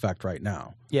polarizing effect right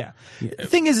now. Yeah. The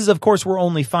thing is, of course, we're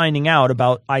only finding out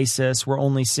about ISIS. We're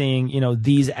only seeing, you know,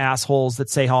 these assholes that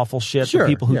say awful shit, the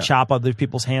people who chop other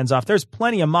people's hands off. There's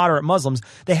plenty of moderate Muslims.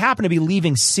 They happen to be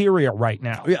leaving Syria right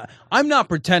now. Yeah, I'm not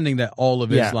pretending that all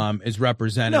of Islam is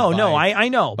represented. No, I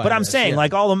know. But I'm saying,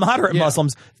 like, all the moderate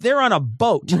Muslims, they're on a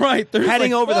boat. Right.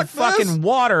 Heading over the fucking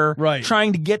water, right,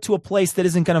 trying to get to a place that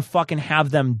isn't going to fucking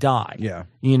have them die. Yeah.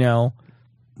 You know?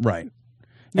 Right.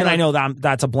 And I know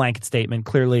that's a blanket statement.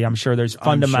 Clearly, I'm sure there's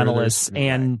fundamentalists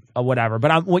and whatever.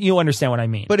 But you understand what I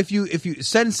mean. But if you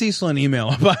send Cecil an email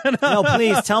about it. No,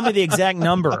 please tell me the exact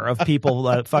number of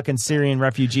people, fucking Syrian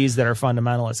refugees that are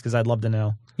fundamentalists, because I'd love to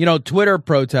know. You know, Twitter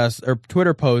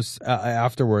posts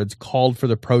afterwards called for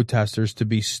the protesters to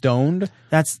be stoned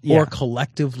or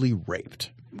collectively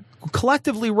raped.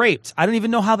 Collectively raped. I don't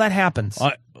even know how that happens.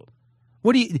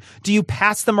 What do you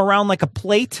pass them around like a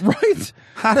plate? Right.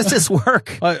 How does this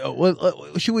work?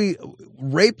 Should we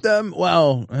rape them?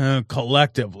 Well,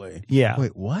 collectively. Yeah.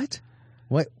 Wait, what?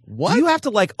 What? Do you have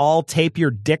to like all tape your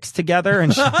dicks together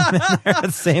and shove them in there at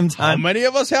the same time? How many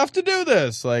of us have to do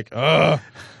this? Like the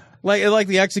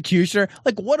executioner.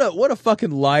 Like what a fucking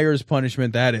liar's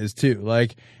punishment that is too.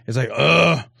 Like it's like,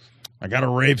 I gotta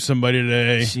rape somebody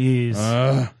today.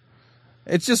 Jeez.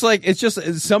 It's just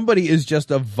somebody is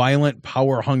just a violent,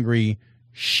 power-hungry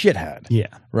shithead. Yeah.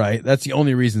 Right? That's the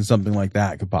only reason something like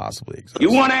that could possibly exist.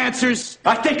 You want answers?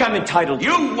 I think I'm entitled.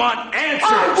 You want answers?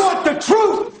 I want the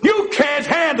truth! You can't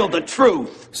handle the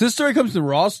truth! So this story comes from the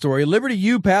Raw story. Liberty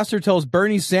U pastor tells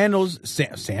Bernie Sandals...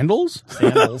 Sandals?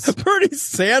 Sandals. Bernie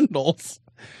Sandals.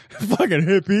 Fucking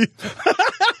hippie.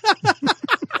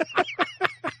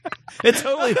 It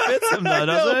totally fits him, though,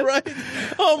 doesn't it? Right?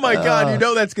 Oh, my God. You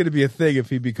know that's going to be a thing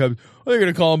if he becomes... They're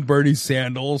going to call him Bernie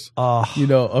Sandals. You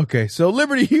know, okay. So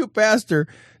Liberty U pastor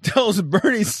tells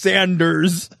Bernie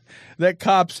Sanders that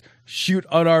cops shoot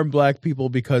unarmed black people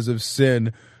because of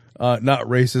sin, not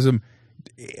racism.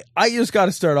 I just got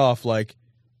to start off like,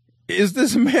 is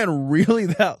this man really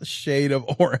that shade of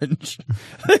orange?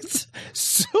 It's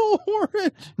so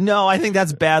orange. No, I think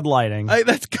that's bad lighting.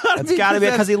 That's gotta be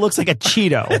because he looks like a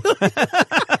Cheeto.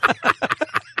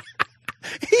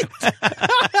 He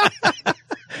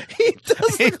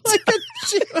does look like a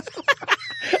Cheeto.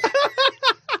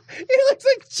 He looks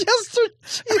like Chester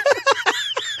Cheeto.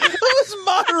 Who's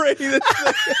moderating this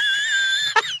thing?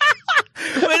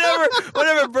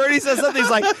 Whenever Bernie says something, he's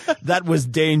like, that was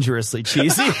dangerously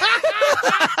cheesy.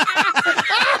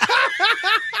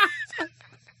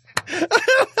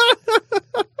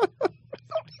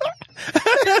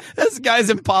 This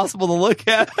guy's impossible to look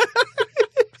at.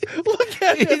 Look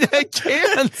at him. I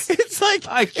can't. It's like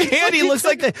I can't. He looks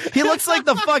like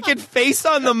the fucking face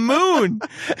on the moon.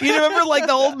 You remember like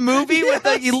the old movie with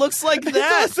the, he looks like that. He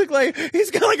does look like he's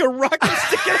got like a rocket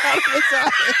sticking out of his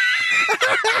eye.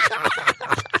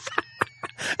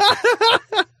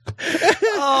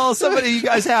 Oh, somebody, you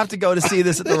guys have to go to see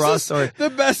this at the Raw Story. The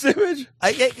best image.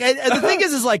 And the thing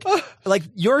is like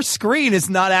your screen is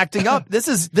not acting up. This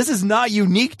is not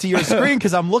unique to your screen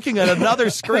because I'm looking at another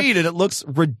screen and it looks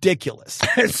ridiculous.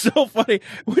 It's so funny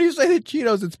when you say the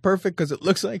Cheetos. It's perfect because it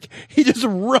looks like he just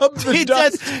rubbed the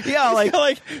dust.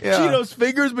 Like Cheetos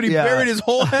fingers, but he buried his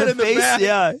whole head in the face. bag.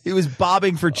 Yeah, he was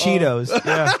bobbing for Cheetos.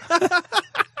 Yeah.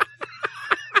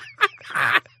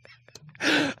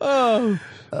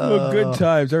 Good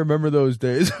times. I remember those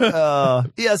days.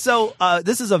 Yeah, so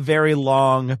this is a very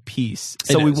long piece,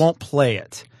 so we won't play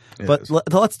it. But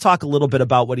let's talk a little bit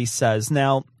about what he says.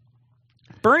 Now,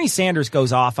 Bernie Sanders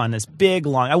goes off on this big,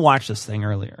 long... I watched this thing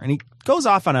earlier, and he goes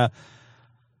off on a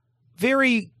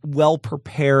very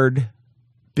well-prepared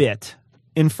bit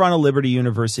in front of Liberty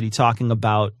University talking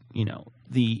about,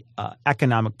 the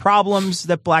economic problems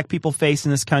that black people face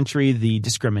in this country, the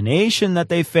discrimination that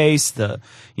they face, the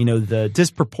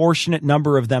disproportionate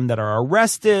number of them that are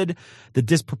arrested, the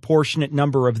disproportionate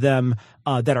number of them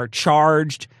that are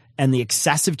charged, and the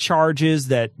excessive charges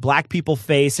that black people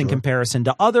face in comparison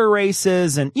to other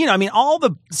races. And, all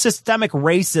the systemic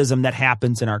racism that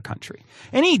happens in our country.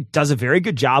 And he does a very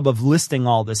good job of listing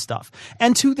all this stuff.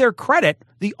 And to their credit,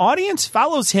 the audience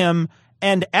follows him.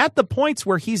 And at the points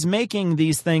where he's making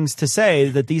these things to say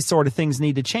that these sort of things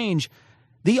need to change,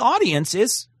 the audience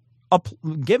is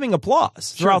giving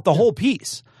applause throughout the whole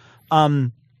piece.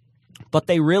 But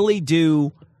they really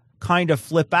do kind of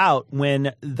flip out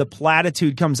when the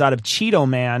platitude comes out of Cheeto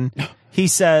Man. He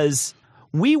says,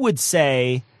 we would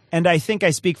say, and I think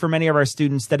I speak for many of our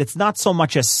students, that it's not so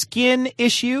much a skin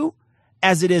issue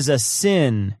as it is a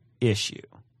sin issue.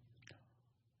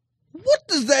 What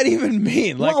does that even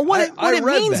mean? Well, what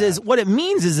it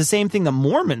means is the same thing that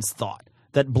Mormons thought,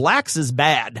 that blacks is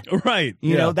bad. Right.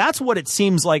 That's what it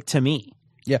seems like to me.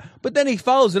 Yeah. But then he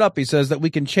follows it up. He says that we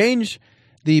can change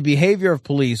the behavior of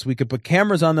police. We could put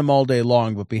cameras on them all day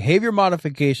long, but behavior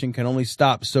modification can only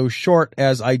stop so short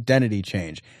as identity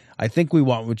change. I think we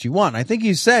want what you want. I think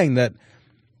he's saying that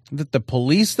the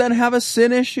police then have a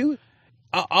sin issue.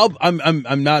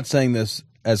 I'm not saying this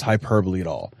as hyperbole at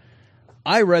all.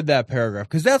 I read that paragraph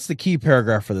because that's the key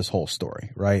paragraph for this whole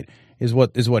story, right? Is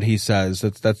what he says.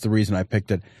 That's the reason I picked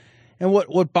it. And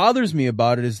what bothers me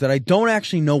about it is that I don't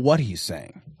actually know what he's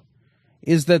saying.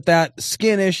 Is that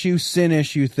skin issue, sin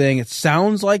issue thing? It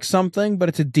sounds like something, but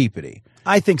it's a deepity.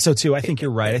 I think so too. I think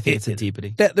you're right. I think it's a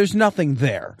deepity. There's nothing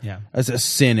there as a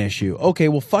sin issue. Okay,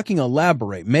 well, fucking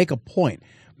elaborate. Make a point.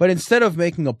 But instead of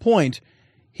making a point,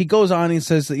 he goes on and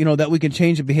says that, that we can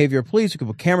change the behavior of police. We can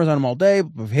put cameras on them all day.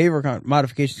 But behavior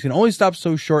modifications can only stop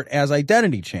so short as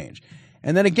identity change.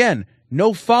 And then again,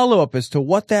 no follow-up as to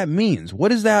what that means.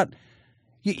 What is that?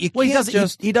 He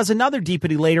does another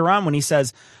deepity later on when he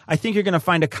says, I think you're going to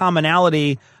find a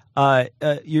commonality.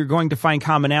 You're going to find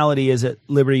commonality is at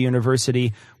Liberty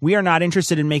University. We are not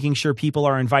interested in making sure people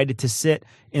are invited to sit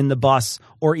in the bus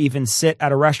or even sit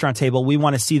at a restaurant table. We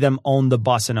want to see them own the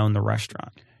bus and own the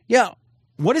restaurant. Yeah.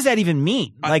 What does that even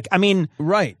mean? Right.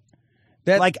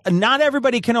 Not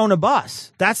everybody can own a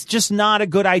bus. That's just not a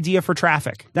good idea for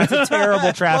traffic. That's a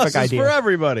terrible traffic idea. For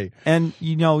everybody. And,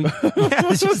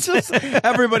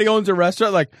 everybody owns a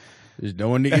restaurant. Like, there's no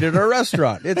one to eat at our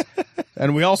restaurant.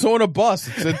 And we also own a bus.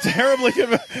 It's a terribly,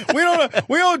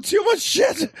 we own too much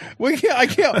shit. I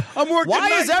can't, I'm working.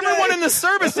 Why is everyone in the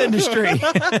service industry?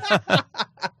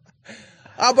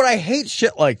 But I hate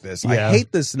shit like this. Yeah. I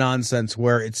hate this nonsense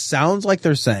where it sounds like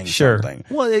they're saying something.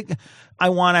 Well,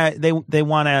 they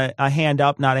want a hand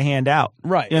up, not a hand out.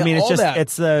 Right.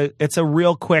 It's a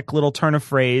real quick little turn of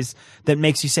phrase that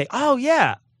makes you say, oh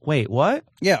yeah, wait, what?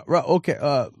 Yeah. Right.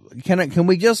 Okay. Can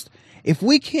we just, if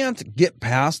we can't get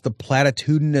past the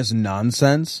platitudinous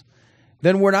nonsense,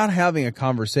 then we're not having a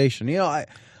conversation.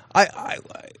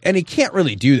 And he can't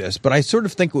really do this, but I sort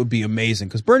of think it would be amazing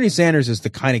because Bernie Sanders is the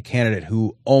kind of candidate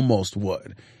who almost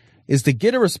would, is to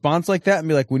get a response like that and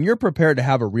be like, when you're prepared to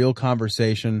have a real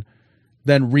conversation,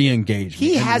 then re-engage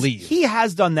me and leave. He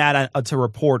has done that to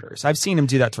reporters. I've seen him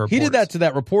do that to reporters. He did that to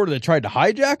that reporter that tried to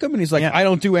hijack him, and he's like, I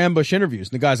don't do ambush interviews.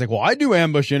 And the guy's like, well, I do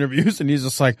ambush interviews. And he's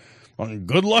just like, well,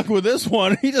 good luck with this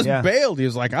one. He just bailed. He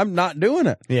was like, I'm not doing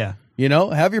it. Yeah.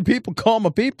 Have your people call my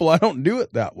people. I don't do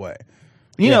it that way.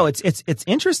 It's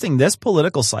interesting, this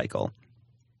political cycle,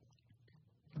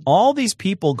 all these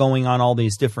people going on all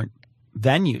these different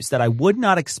venues that I would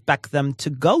not expect them to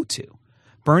go to.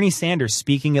 Bernie Sanders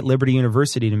speaking at Liberty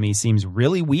University to me seems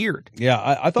really weird. Yeah,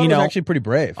 I thought it was actually pretty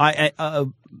brave.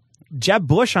 Jeb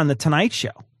Bush on The Tonight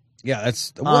Show. Yeah,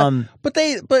 that's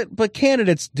but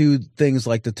candidates do things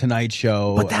like the Tonight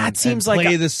Show. But that seems like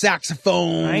play the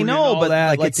saxophone. I know, but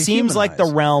that, like it seems like the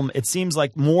realm. It seems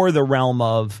like more the realm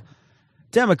of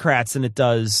Democrats than it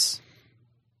does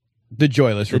the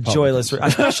joyless Republicans.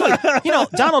 Especially,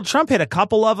 Donald Trump hit a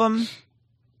couple of them.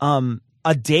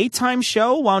 A daytime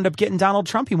show wound up getting Donald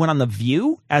Trump. He went on The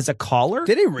View as a caller.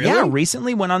 Did he really? Yeah,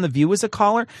 recently went on The View as a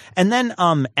caller. And then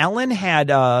Ellen had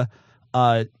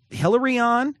Hillary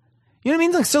on. You know what I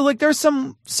mean? So like there's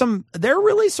some they're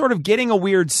really sort of getting a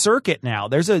weird circuit now.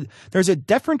 There's a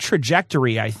different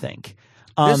trajectory, I think.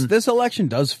 This election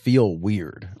does feel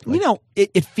weird.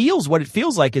 It feels what it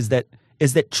feels like is that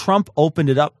Trump opened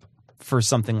it up for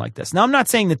something like this. Now I'm not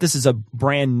saying that this is a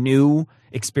brand new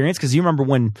experience, because you remember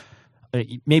when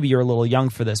maybe you're a little young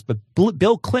for this, but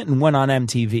Bill Clinton went on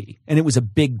MTV and it was a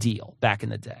big deal back in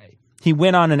the day. He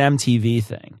went on an MTV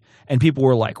thing and people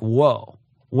were like, whoa,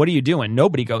 what are you doing?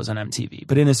 Nobody goes on MTV.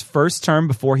 But in his first term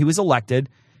before he was elected,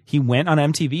 he went on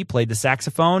MTV, played the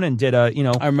saxophone and did I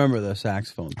remember the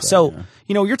saxophone thing, so,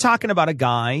 you're talking about a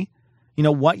guy,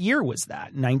 what year was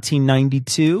that?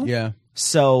 1992? Yeah.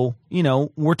 So,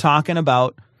 we're talking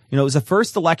about, it was the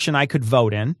first election I could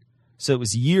vote in. So it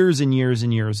was years and years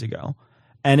and years ago.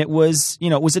 And it was,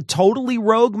 it was a totally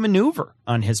rogue maneuver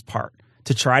on his part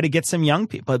to try to get some young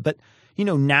people. But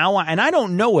now, and I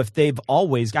don't know if I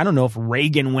don't know if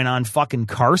Reagan went on fucking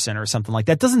Carson or something like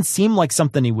that. Doesn't seem like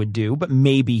something he would do, but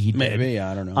maybe he did. Maybe,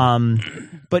 I don't know.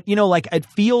 But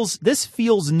this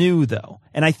feels new though.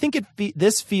 And I think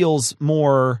this feels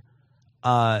more,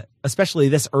 especially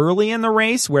this early in the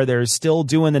race where they're still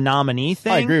doing the nominee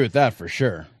thing. I agree with that for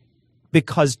sure.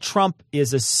 Because Trump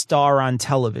is a star on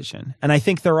television. And I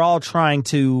think they're all trying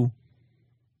to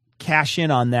cash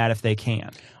in on that if they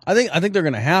can. I think they're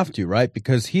going to have to, right?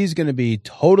 Because he's going to be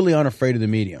totally unafraid of the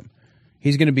medium.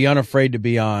 He's going to be unafraid to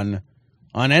be on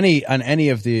any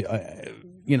of the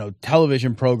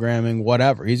television programming,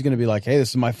 whatever. He's going to be like, hey, this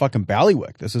is my fucking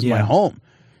bailiwick. This is my home.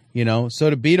 So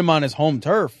to beat him on his home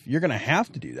turf, you're going to have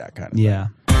to do that kind of thing.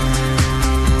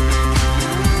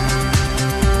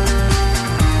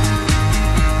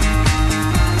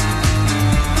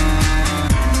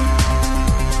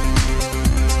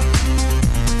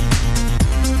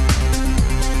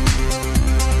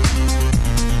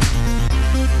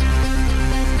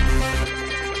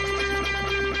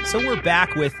 So we're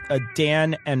back with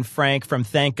Dan and Frank from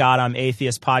Thank God I'm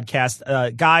Atheist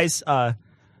podcast. Guys, I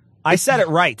said it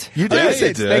right. You did.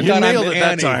 You did. You nailed it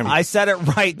that time. I said it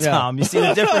right, Tom. You see,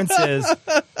 the difference is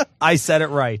I said it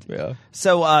right. Yeah.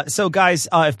 So guys,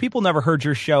 if people never heard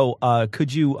your show,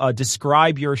 could you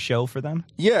describe your show for them?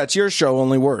 Yeah, it's your show,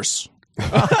 only worse.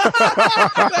 That's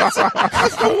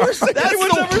the worst thing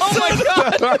anyone's ever said.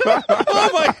 Oh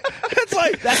my God.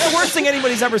 That's the worst thing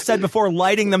anybody's ever said before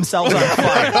lighting themselves on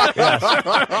fire.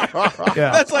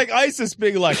 Yeah. That's like ISIS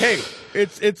being like, hey,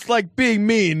 it's like being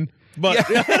mean, but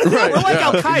we're like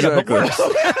Al Qaeda, but worse.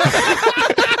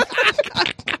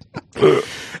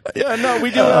 Yeah, no,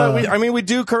 we do. We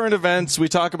do current events. We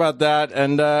talk about that,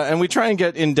 and we try and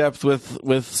get in depth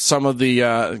with some of the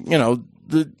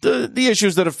the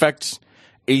issues that affect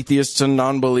atheists and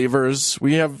non-believers.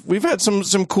 We've had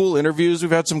some cool interviews.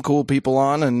 We've had some cool people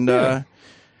on, and I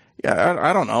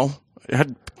don't know.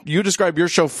 You describe your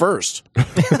show first.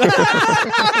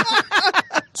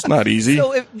 It's not easy.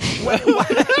 So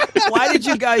why did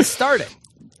you guys start it?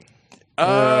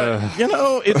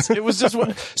 It was just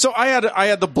so I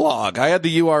had the blog. I had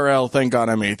the URL. Thank God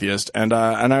I'm Atheist, and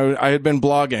I had been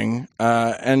blogging,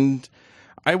 and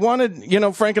I wanted,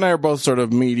 Frank and I are both sort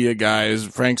of media guys.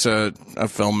 Frank's a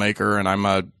filmmaker, and I'm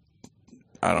a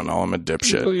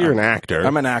dipshit. Well, you're an actor.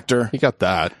 I'm an actor. You got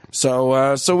that.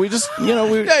 So we just,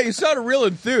 yeah, you sounded real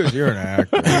enthused. You're an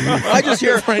actor. I just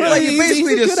hear Frank. Like, you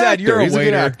basically just said actor. you're a He's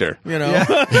waiter. A good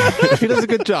actor. He does a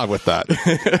good job with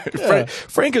that.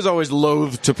 Frank is always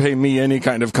loath to pay me any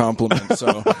kind of compliment.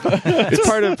 So it's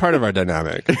part of our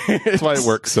dynamic. That's why it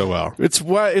works so well. It's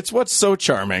what's so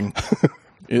charming.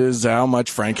 Is how much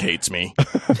Frank hates me.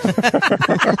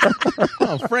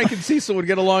 Oh, Frank and Cecil would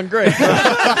get along great.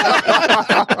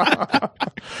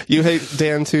 You hate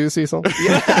Dan too, Cecil?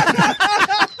 Yeah.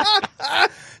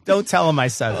 Don't tell him I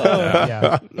said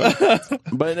that.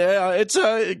 But it's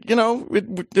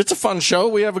it's a fun show.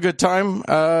 We have a good time.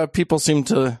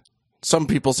 Some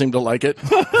people seem to like it.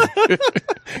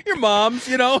 Your moms,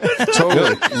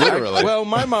 Totally. Literally. Well,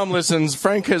 my mom listens.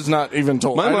 Frank has not even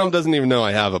told me. My mom doesn't even know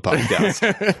I have a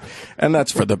podcast. And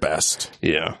that's for the best.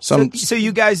 Yeah. So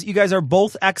you guys are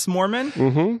both ex-Mormon?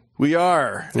 Mm-hmm. We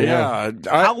are. Yeah.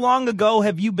 How long ago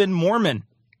have you been Mormon?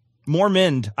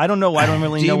 Mormoned. I don't know. I don't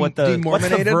really know what's the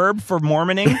verb for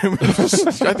mormoning.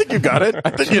 I think you got it.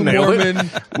 I think you nailed it.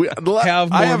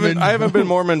 I haven't been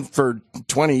Mormon for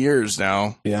 20 years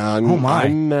now. Yeah.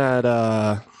 I'm at,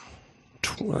 I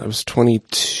was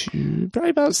 22,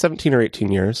 probably about 17 or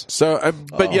 18 years. So,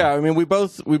 yeah, I mean, we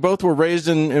both were raised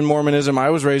in Mormonism. I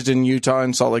was raised in Utah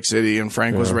in Salt Lake City, and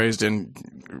Frank was raised in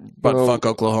buttfuck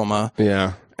Oklahoma.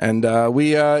 Yeah. And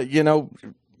we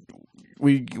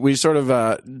sort of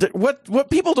what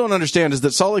people don't understand is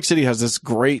that Salt Lake City has this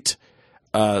great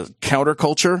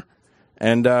counterculture,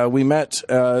 and we met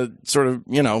sort of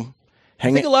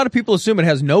I think a lot of people assume it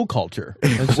has no culture,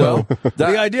 and so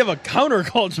the idea of a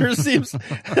counterculture seems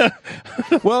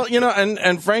well,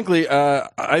 and frankly,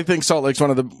 I think Salt Lake's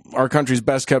one of our country's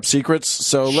best kept secrets.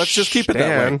 So let's just keep it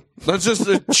that way. Let's just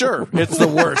sure, it's the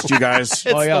worst, you guys. It's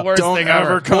the worst Don't thing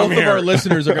ever ever. come both here. of our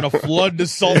listeners are going to flood to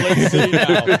Salt Lake City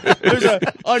now. There's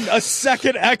a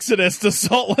second exodus to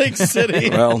Salt Lake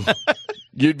City. Well,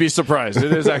 you'd be surprised.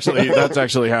 That's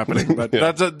actually happening. But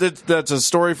that's a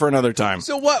story for another time.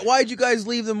 So why'd you guys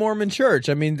leave the Mormon church?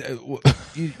 I mean,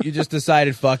 you just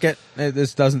decided, fuck it,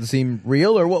 this doesn't seem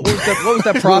real, or what was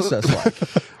that process like?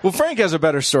 Well, Frank has a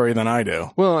better story than I do.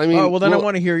 Well, I mean, I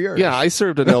want to hear yours. Yeah, I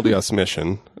served an LDS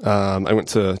mission. I went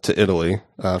to Italy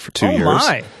for 2 years. Oh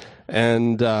my!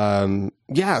 And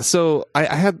so I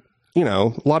had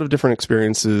a lot of different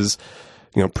experiences,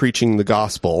 preaching the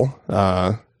gospel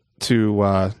to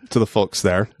the folks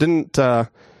there. Didn't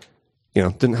have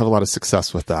a lot of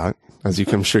success with that, as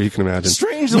I'm sure you can imagine.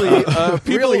 Strangely,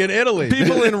 really in Italy,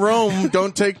 people in Rome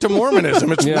don't take to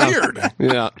Mormonism. It's weird.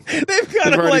 Yeah, they've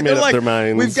got already made up their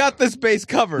minds. We've got this base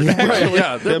covered. Right,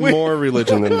 yeah, they have more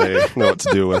religion than they know what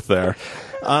to do with there.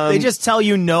 They just tell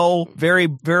you no very,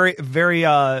 very, very,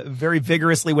 very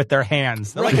vigorously with their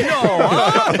hands. They're like, no,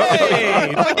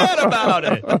 hey, forget about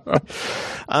it.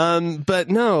 But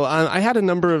no, I had a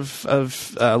number of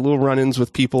little run-ins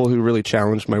with people who really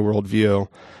challenged my worldview,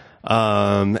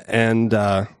 and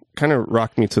kind of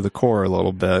rocked me to the core a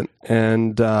little bit.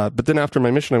 And but then after my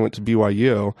mission, I went to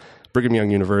BYU, Brigham Young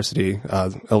University,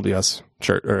 LDS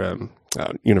church or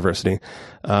university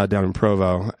down in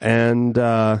Provo,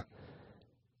 and.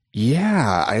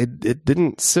 It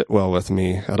didn't sit well with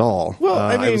me at all. Well,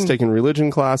 I was taking religion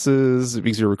classes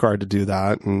because you're required to do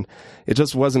that, and it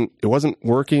just wasn't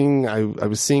working. I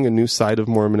was seeing a new side of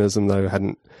Mormonism that I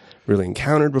hadn't really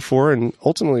encountered before, and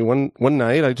ultimately one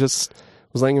night I just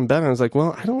was laying in bed and I was like,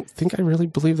 well, I don't think I really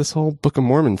believe this whole Book of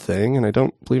Mormon thing, and I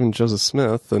don't believe in Joseph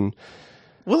Smith, and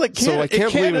I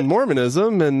can't believe in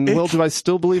Mormonism, and do I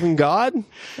still believe in God?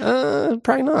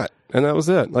 Probably not. And that was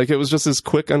it. Like, it was just this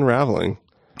quick unraveling.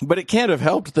 But it can't have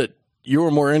helped that you were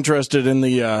more interested in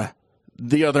the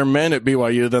other men at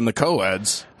BYU than the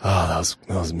co-eds. Oh,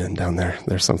 those men down there.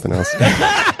 They're something else.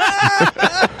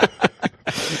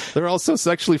 They're all so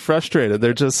sexually frustrated.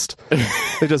 They just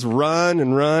run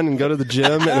and go to the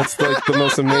gym, and it's like the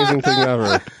most amazing thing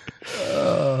ever.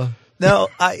 Now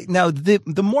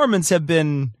the Mormons have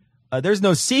been. There's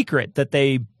no secret that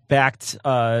they backed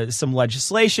some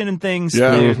legislation and things.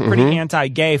 Yeah. They were pretty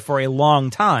anti-gay for a long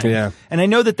time. Yeah. And I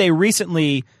know that they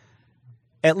recently,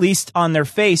 at least on their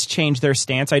face, changed their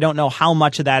stance. I don't know how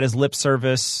much of that is lip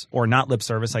service or not lip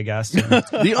service, I guess.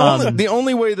 The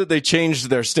only way that they changed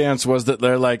their stance was that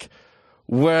they're like,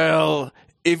 well,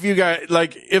 if you guys,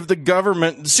 like, if the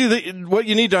government, what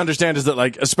you need to understand is that,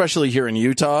 like, especially here in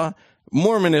Utah,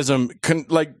 Mormonism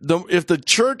if the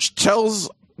church tells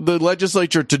the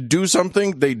legislature to do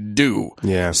something, they do.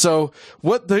 Yeah. So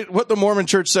what the Mormon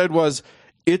church said was,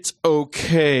 it's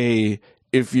okay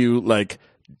if you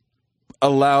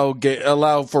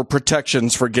allow for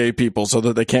protections for gay people so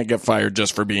that they can't get fired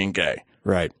just for being gay.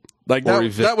 Right. Like or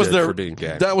that was their for being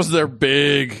gay. That was their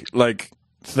big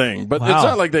thing. But Wow. it's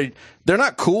not like they're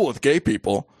not cool with gay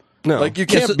people. No. Like you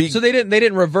can't be. So they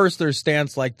didn't reverse their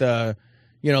stance like the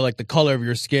color of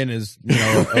your skin is,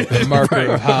 a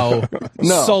marker of how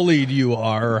sullied you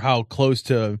are, or how close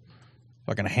to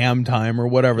fucking ham time or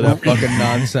whatever that fucking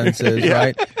nonsense is,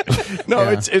 right? No,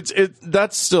 yeah.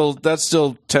 That's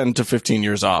still 10 to 15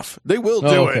 years off. They will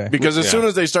do it because as soon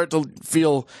as they start to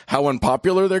feel how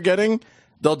unpopular they're getting,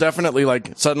 they'll definitely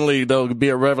suddenly there'll be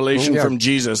a revelation from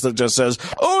Jesus that just says,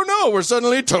 "Oh no, we're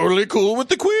suddenly totally cool with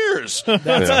the queers."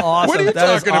 That's awesome. What are you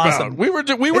That is talking awesome.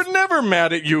 about? We were never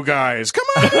mad at you guys. Come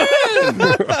on.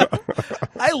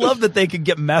 I love that they could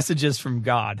get messages from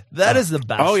God. That is the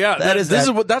best. Oh yeah,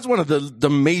 that's one of the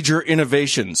major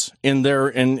innovations in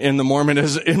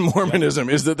Mormonism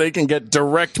is that they can get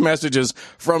direct messages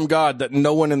from God that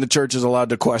no one in the church is allowed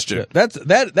to question.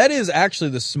 That is actually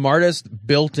the smartest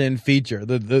built-in feature.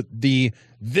 The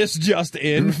This Just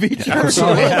In feature. Extra,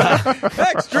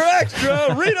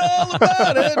 read all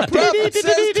about it. Prophet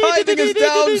says tithing is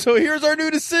down, so here's our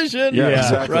new decision. Yeah,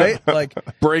 exactly. Right? Like,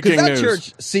 Breaking that news.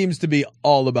 church seems to be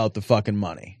all about the fucking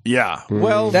money. Yeah.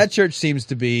 Well, That church seems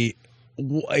to be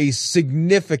a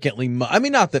significantly, I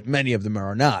mean, not that many of them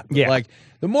are not, but Yeah. like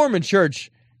the Mormon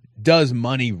church does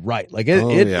money right. Like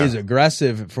it is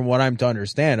aggressive from what I'm to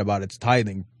understand about its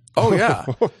tithing. oh yeah.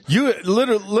 You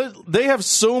literally, they have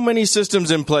so many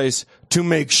systems in place to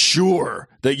make sure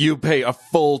that you pay a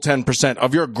full 10%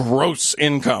 of your gross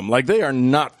income. Like they are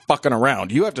not fucking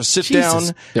around. You have to sit down.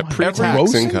 Yeah,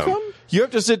 pre-tax income. You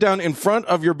have to sit down in front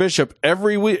of your bishop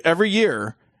every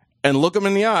year and look him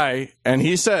in the eye, and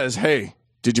he says, "Hey,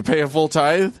 did you pay a full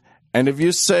tithe?" And if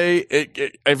you say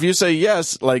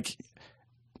yes, like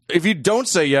if you don't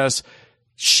say yes,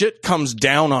 shit comes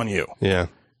down on you. Yeah.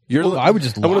 You're I would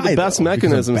just lie, And one of the best though, because I'm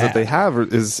mechanisms that bad. they have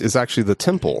is actually the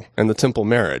temple and the temple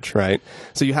marriage, right?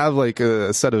 So you have like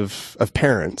a set of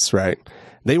parents, right?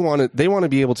 They want to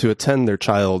be able to attend their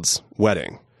child's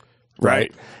wedding,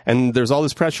 right? And there's all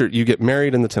this pressure. You get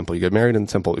married in the temple. You get married in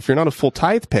the temple. If you're not a full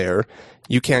tithe payer,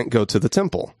 you can't go to the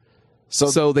temple.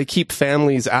 So they keep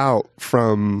families out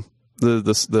from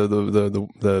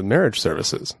the marriage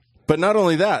services. But not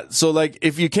only that, so like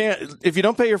if you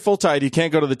don't pay your full tithe, you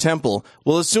can't go to the temple.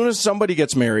 Well, as soon as somebody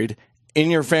gets married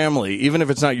in your family, even if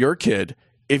it's not your kid,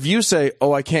 if you say,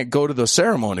 "Oh, I can't go to the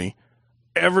ceremony,"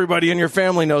 everybody in your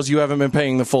family knows you haven't been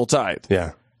paying the full tithe.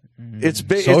 Yeah. It's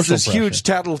Social this pressure. huge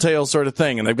tattletale sort of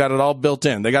thing, and they've got it all built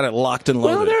in. They got it locked and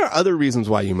loaded. Well, there are other reasons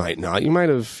why you might not. You might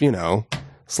have,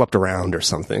 slept around or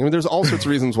something. I mean, there's all sorts of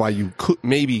reasons why you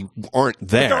maybe aren't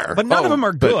there. But none of them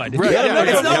are good. right, yeah,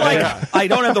 It's not like I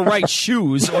don't have the right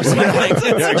shoes or something like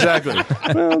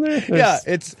that. Yeah,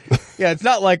 exactly. It's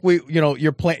not like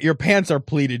your pants are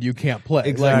pleated, you can't play.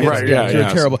 Exactly. Like, Right, yeah, you're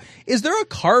yeah. terrible. Is there a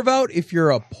carve out if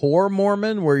you're a poor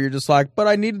Mormon where you're just like, but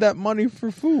I need that money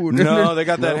for food? No, they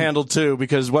got that handled too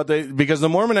because the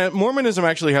Mormonism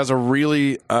actually has a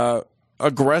really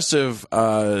aggressive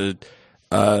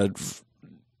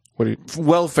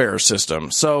welfare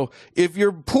system. So if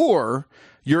you're poor,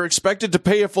 you're expected to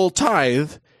pay a full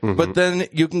tithe, but then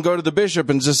you can go to the bishop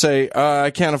and just say,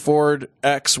 I can't afford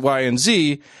X, Y, and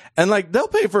Z. And like they'll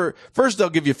pay first they'll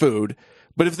give you food.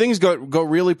 But if things go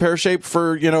really pear-shaped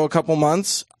for, a couple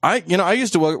months, I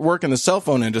used to work in the cell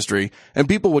phone industry, and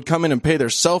people would come in and pay their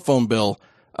cell phone bill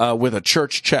with a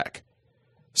church check.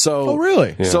 So, Oh,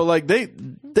 really? Yeah. So like they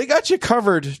got you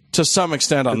covered to some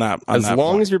extent on that. As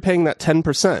long as you're paying that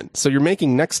 10%. So you're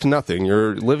making next to nothing.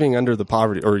 You're living under the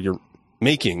poverty, or you're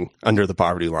making under the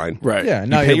poverty line. right. Yeah, You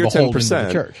now pay you're your beholden to the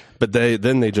 10%, church. but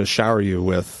they just shower you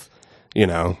with,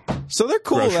 So they're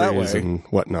cool that groceries way. and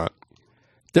whatnot.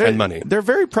 They're, and money. They're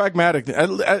very pragmatic.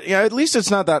 At least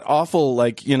it's not that awful,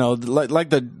 like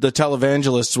the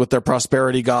televangelists with their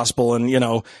prosperity gospel and,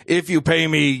 if you pay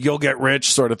me, you'll get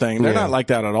rich sort of thing. They're Yeah. not like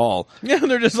that at all. Yeah,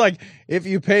 they're just like, if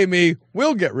you pay me,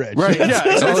 we'll get rich. Right.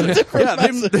 Yeah.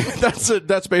 Exactly.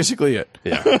 That's basically it.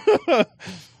 Yeah.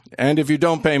 And if you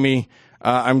don't pay me,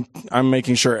 I'm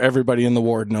making sure everybody in the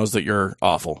ward knows that you're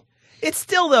awful. It's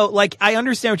still though, like I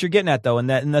understand what you're getting at though, and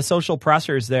that in the social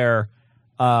pressures there,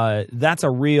 that's a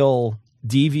real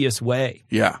devious way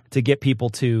Yeah. to get people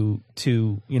to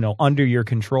under your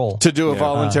control. To do a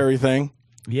voluntary thing.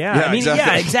 Yeah, Yeah, I mean,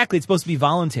 exactly. yeah, exactly. It's supposed to be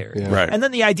voluntary, Right. And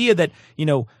then the idea that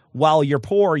while you're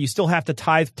poor, you still have to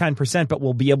tithe 10%, but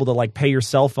will be able to like pay your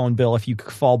cell phone bill if you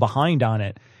fall behind on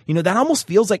it. That almost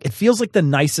feels like the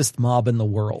nicest mob in the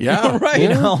world. Yeah. Right.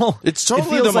 It's It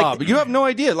totally feels the like- mob. You have no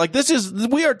idea. Like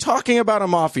we are talking about a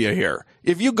mafia here.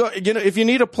 If you go, if you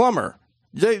need a plumber,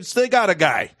 they got a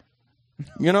guy.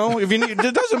 If you need,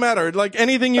 it doesn't matter. Like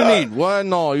anything you need. Well,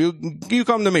 no, you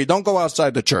come to me. Don't go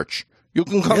outside the church. You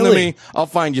can come to me. I'll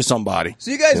find you somebody.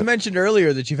 So you guys mentioned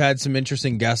earlier that you've had some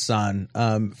interesting guests on.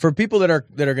 For people that are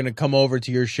going to come over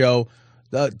to your show,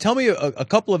 tell me a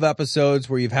couple of episodes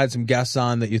where you've had some guests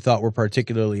on that you thought were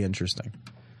particularly interesting.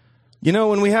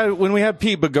 When we had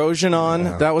Pete Boghossian on,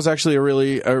 that was actually a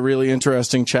really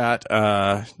interesting chat.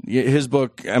 His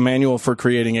book, A Manual for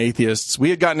Creating Atheists.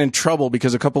 We had gotten in trouble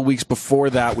because a couple weeks before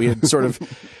that we had sort of,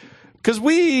 because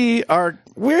we're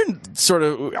sort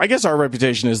of, I guess our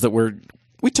reputation is that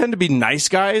we tend to be nice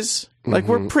guys. Like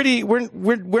we're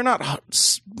not,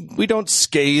 we don't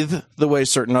scathe the way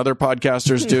certain other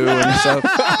podcasters do, and so,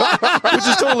 which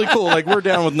is totally cool. Like we're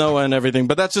down with Noah and everything,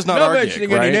 but that's just not our mentioning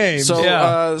gig, right? any names.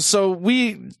 So, so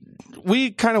we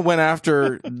kind of went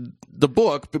after the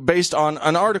book based on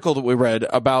an article that we read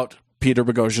about Peter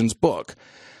Boghossian's book.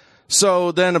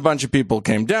 So then a bunch of people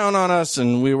came down on us,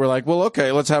 and we were like, well,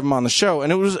 okay, let's have him on the show.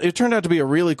 And it turned out to be a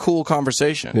really cool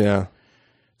conversation. Yeah.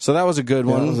 So that was a good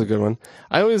one. That was a good one.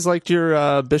 I always liked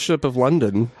your Bishop of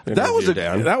London interview,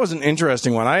 Dan. That was an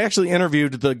interesting one. I actually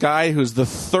interviewed the guy who's the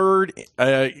third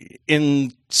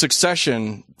in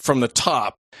succession from the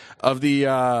top of the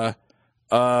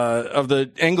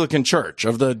Anglican Church,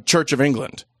 of the Church of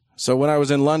England. So when I was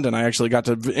in London, I actually got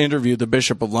to interview the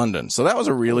Bishop of London. So that was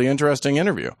a really interesting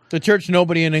interview. The church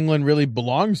nobody in England really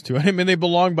belongs to. I mean, they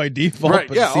belong by default. Right?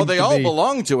 But Yeah. They all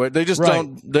belong to it. They just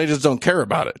don't. They just don't care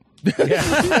about it.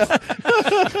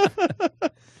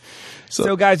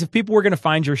 So, guys, if people were going to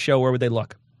find your show, where would they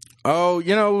look? Oh,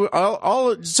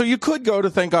 so you could go to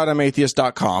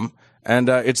thankgodimatheist.com and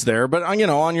it's there, but on your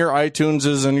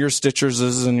iTunes and your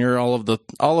Stitchers and your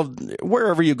all of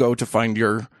wherever you go to find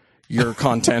your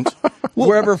content.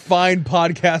 Wherever fine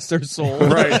podcasts are sold.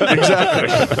 Right,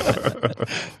 exactly.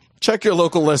 Check your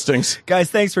local listings. Guys,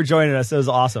 thanks for joining us. It was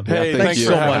awesome. Hey, thank thanks you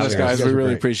for so having much. us, guys. You guys We are really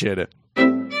great. appreciate it.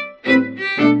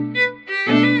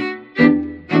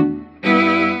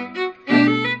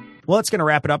 Well, it's going to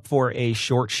wrap it up for a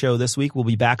short show this week. We'll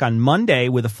be back on Monday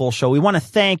with a full show. We want to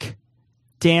thank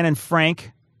Dan and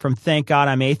Frank from Thank God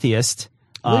I'm Atheist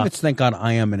I believe it's Thank God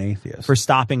I Am an Atheist. for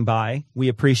stopping by. We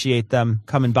appreciate them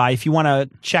coming by. If you want to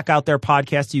check out their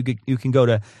podcast, you can go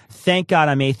to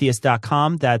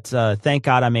thankgodimatheist.com. That's Thank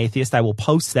God I'm Atheist. I will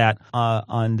post that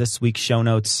on this week's show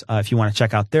notes if you want to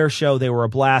check out their show. They were a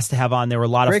blast to have on. They were a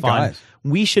lot of Great fun. guys.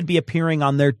 We should be appearing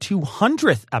on their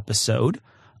 200th episode.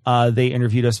 They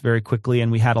interviewed us very quickly,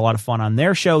 and we had a lot of fun on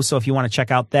their show. So if you want to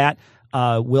check out that,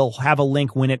 we'll have a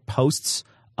link when it posts.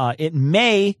 It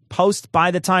may post by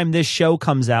the time this show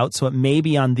comes out, so it may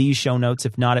be on these show notes.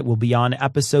 If not, it will be on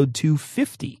episode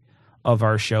 250 of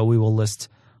our show. We will list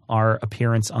our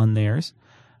appearance on theirs.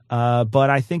 But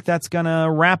I think that's going to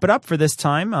wrap it up for this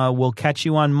time. We'll catch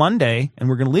you on Monday, and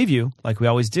we're going to leave you, like we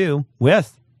always do,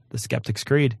 with the Skeptic's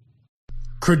Creed.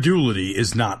 Credulity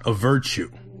is not a virtue.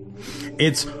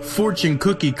 It's fortune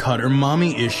cookie cutter,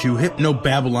 mommy issue,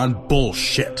 hypno-Babylon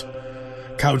bullshit.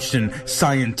 Couched in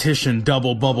scientician,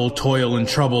 double bubble, toil and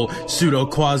trouble, pseudo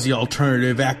quasi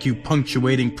alternative,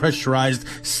 acupunctuating, pressurized,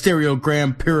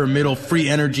 stereogram, pyramidal, free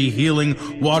energy healing,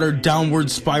 watered downward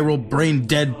spiral, brain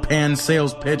deadpan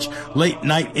sales pitch, late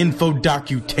night info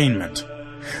docutainment.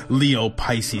 Leo,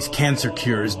 Pisces, cancer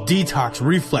cures, detox,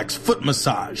 reflex, foot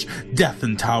massage, death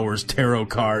in towers, tarot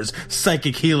cards,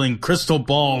 psychic healing, crystal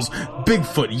balls,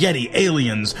 Bigfoot, Yeti,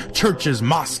 aliens, churches,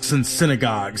 mosques and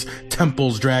synagogues,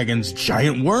 temples, dragons,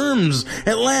 giant worms,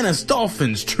 Atlantis,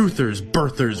 dolphins, truthers,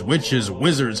 birthers, witches,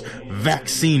 wizards,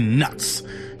 vaccine nuts,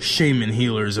 shaman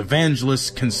healers,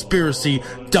 evangelists, conspiracy,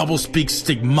 doublespeak,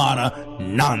 stigmata,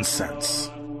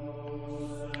 nonsense.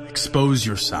 Expose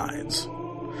your sides.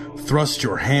 Thrust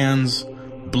your hands,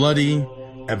 bloody,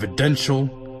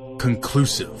 evidential,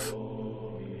 conclusive.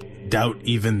 Doubt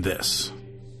even this.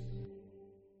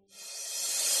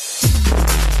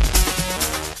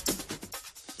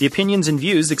 The opinions and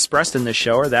views expressed in this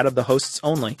show are that of the hosts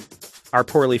only. Our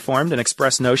poorly formed and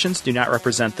expressed notions do not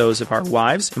represent those of our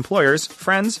wives, employers,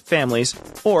 friends, families,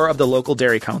 or of the local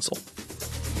dairy council.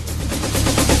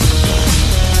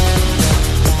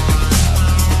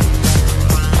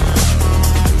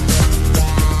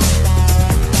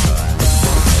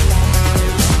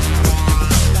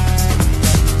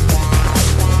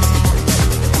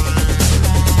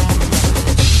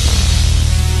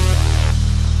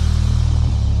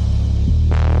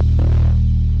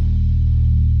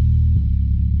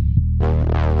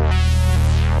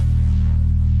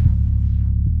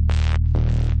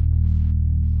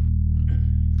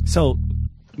 So,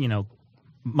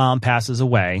 mom passes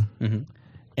away,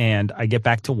 and I get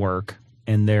back to work,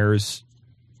 and there's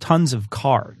tons of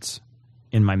cards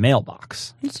in my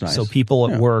mailbox. That's nice. So people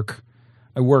at work,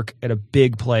 I work at a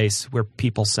big place where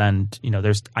people send,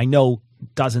 I know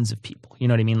dozens of people. You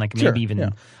know what I mean? Like maybe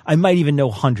even, I might even know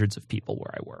hundreds of people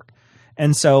where I work.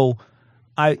 And so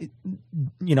I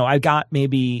got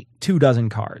maybe 24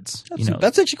 cards.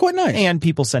 That's actually quite nice. And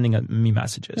people sending me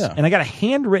messages. Yeah. And I got a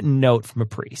handwritten note from a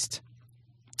priest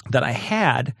that I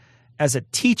had as a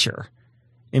teacher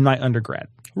in my undergrad.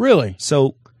 Really?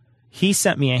 So he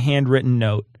sent me a handwritten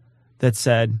note that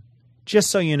said,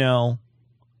 just so you know,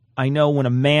 I know when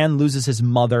a man loses his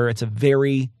mother, it's a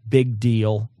very big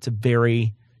deal. It's a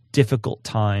very difficult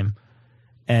time.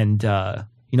 And,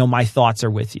 my thoughts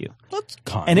are with you. That's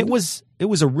kind. And it was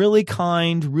a really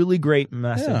kind, really great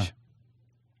message. Yeah.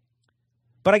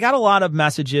 But I got a lot of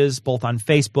messages both on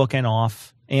Facebook and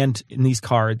off and in these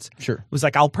cards. Sure. It was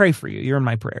like, I'll pray for you. You're in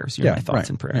my prayers. You're in my thoughts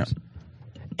and prayers.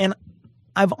 Yeah. And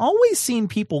I've always seen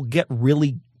people get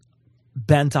really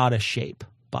bent out of shape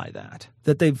by that.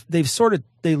 That they've sort of,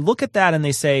 they look at that and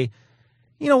they say,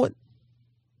 you know what?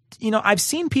 I've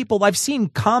seen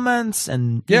comments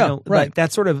and, like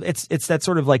that sort of, it's that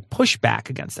sort of like pushback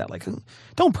against that. Like,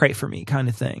 don't pray for me kind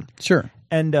of thing. Sure.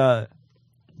 And,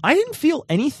 I didn't feel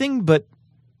anything but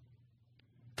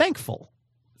thankful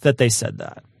that they said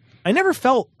that. I never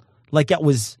felt like it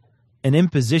was an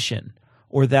imposition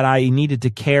or that I needed to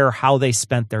care how they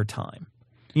spent their time.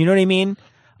 You know what I mean?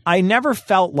 I never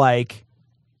felt like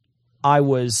I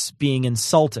was being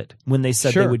insulted when they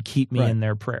said they would keep me in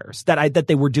their prayers, that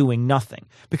they were doing nothing.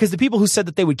 Because the people who said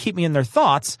that they would keep me in their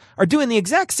thoughts are doing the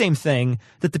exact same thing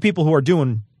that the people who are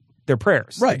doing their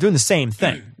prayers. Right. They're doing the same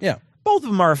thing. Yeah. Both of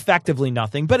them are effectively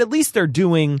nothing, but at least they're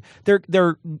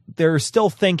still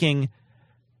thinking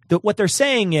that what they're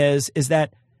saying is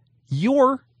that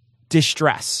your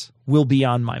distress will be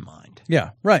on my mind.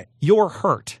 Yeah, right. Your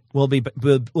hurt will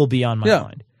be on my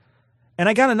mind. And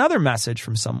I got another message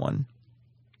from someone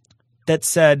that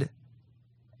said,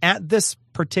 at this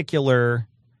particular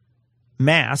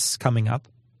mass coming up,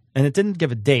 and it didn't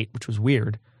give a date, which was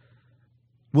weird,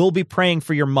 we'll be praying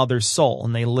for your mother's soul.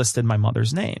 And they listed my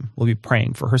mother's name. We'll be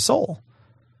praying for her soul.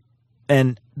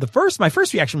 And my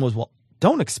first reaction was, well,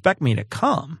 don't expect me to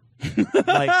come.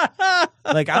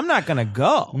 like I'm not going to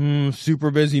go.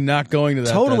 Super busy not going to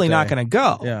that. Totally not going to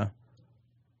go. Yeah.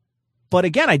 But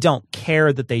again, I don't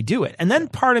care that they do it. And then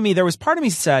there was part of me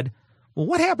said, well,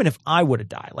 what happened if I would have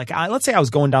died? Like, let's say I was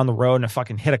going down the road and I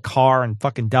fucking hit a car and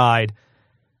fucking died.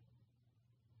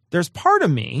 There's part of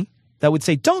me that would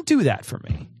say, don't do that for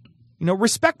me.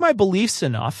 Respect my beliefs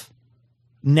enough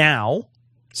now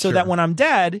so that when I'm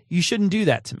dead, you shouldn't do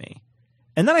that to me.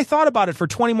 And then I thought about it for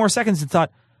 20 more seconds and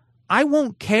thought, I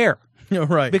won't care.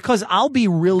 Right. Because I'll be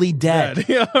really dead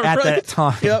at that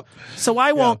time. Yep. So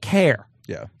I won't care.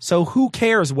 Yeah. So who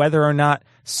cares whether or not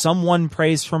someone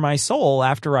prays for my soul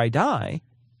after I die?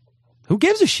 Who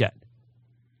gives a shit?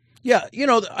 Yeah.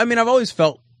 I've always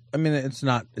felt, it's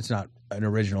not an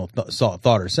original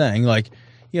thought or saying, like,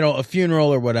 a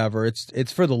funeral or whatever,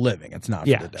 it's for the living. It's not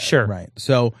for the dead. Sure. Right.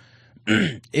 So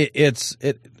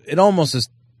it almost is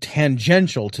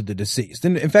tangential to the deceased.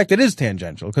 And in fact, it is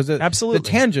tangential because absolutely the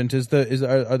tangent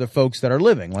are the folks that are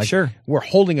living. Like, we're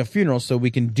holding a funeral so we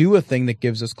can do a thing that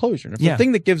gives us closure. And if the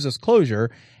thing that gives us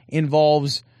closure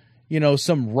involves,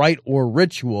 some rite or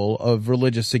ritual of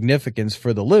religious significance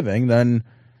for the living, then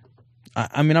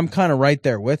I'm kind of right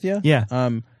there with you. Yeah.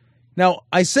 Now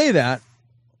I say that,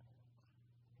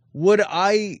 were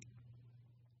I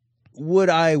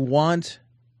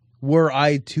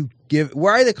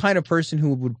the kind of person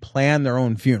who would plan their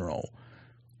own funeral,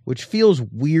 which feels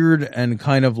weird and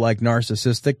kind of like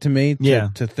narcissistic to me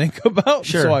to think about,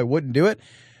 so I wouldn't do it.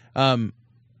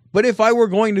 But if I were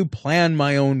going to plan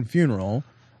my own funeral,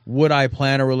 would I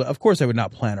plan of course I would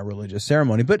not plan a religious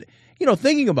ceremony, but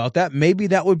thinking about that, maybe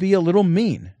that would be a little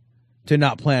mean to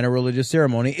not plan a religious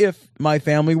ceremony if my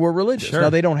family were religious. Sure. Now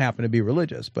they don't happen to be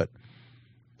religious, but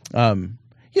I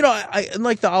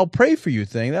like the I'll pray for you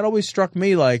thing. That always struck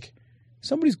me like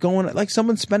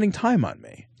someone's spending time on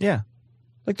me. Yeah.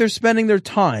 Like they're spending their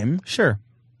time. Sure.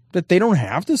 That they don't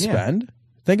have to spend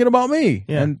thinking about me.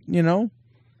 Yeah. And,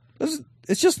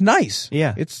 it's just nice.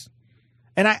 Yeah.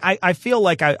 And I feel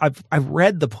like I've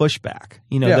read the pushback.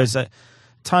 There's a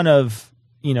ton of,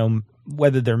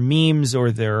 whether they're memes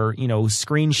or they're,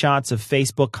 screenshots of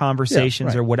Facebook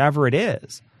conversations or whatever it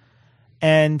is.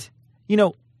 And,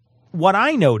 what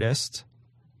I noticed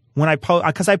when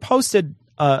because I posted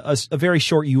a very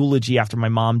short eulogy after my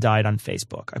mom died on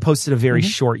Facebook. I posted a very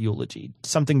short eulogy,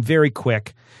 something very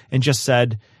quick, and just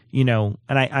said, and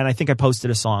I think I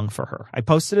posted a song for her. I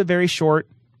posted a very short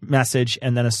message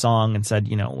and then a song and said,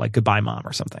 like goodbye, Mom,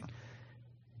 or something.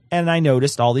 And I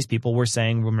noticed all these people were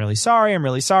saying, I'm really sorry. And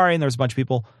there was a bunch of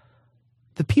people.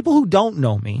 The people who don't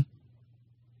know me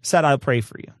said, I'll pray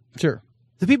for you. Sure.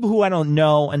 The people who I don't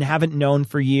know and haven't known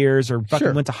for years or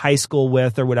fucking went to high school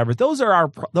with or whatever, those are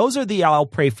the I'll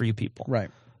pray for you people. Right.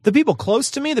 The people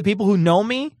close to me, the people who know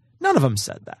me, none of them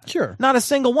said that. Sure. Not a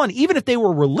single one. Even if they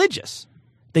were religious,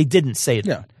 they didn't say that.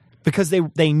 Yeah. Because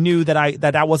they knew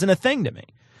that wasn't a thing to me.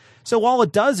 So all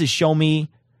it does is show me,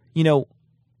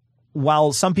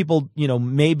 while some people,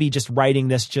 may be just writing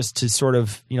this just to sort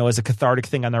of, as a cathartic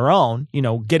thing on their own,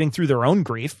 getting through their own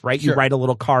grief, right? Sure. You write a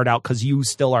little card out because you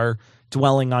still are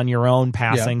dwelling on your own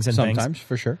passings and things. Sometimes,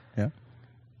 for sure. Yeah.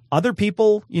 Other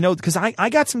people, because I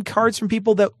got some cards from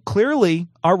people that clearly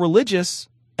are religious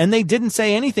and they didn't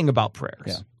say anything about prayers.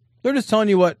 Yeah. They're just telling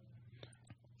you what,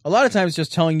 a lot of times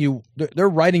just telling you, they're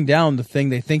writing down the thing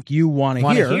they think you want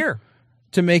to hear.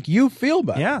 to make you feel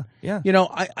better. Yeah, yeah. You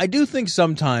know, I do think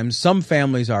sometimes some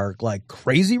families are like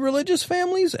crazy religious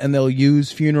families, and they'll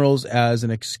use funerals as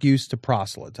an excuse to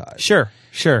proselytize. Sure.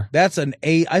 I think that's an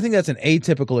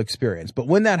atypical experience. But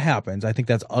when that happens, I think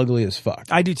that's ugly as fuck.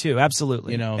 I do too,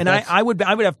 absolutely. You know, and I would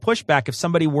have pushback if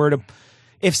somebody were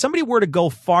to go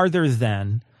farther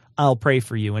than I'll pray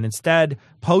for you, and instead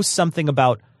post something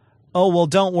about, oh well,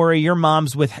 don't worry, your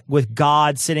mom's with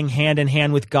God, sitting hand in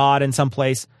hand with God in some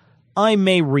place. I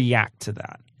may react to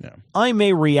that. Yeah. I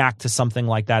may react to something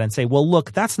like that and say, well,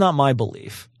 look, that's not my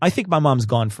belief. I think my mom's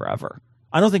gone forever.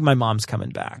 I don't think my mom's coming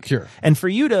back. Sure. And for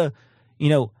you to,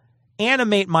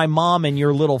 animate my mom in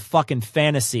your little fucking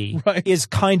fantasy is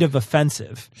kind of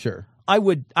offensive. Sure. I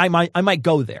might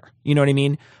go there. You know what I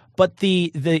mean? But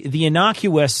the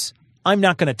innocuous, I'm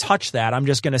not going to touch that. I'm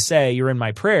just going to say you're in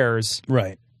my prayers.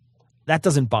 Right. That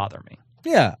doesn't bother me.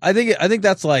 Yeah. I think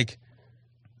that's like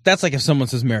if someone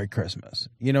says Merry Christmas.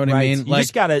 You know what I mean? You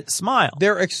just got to smile.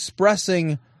 They're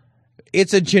expressing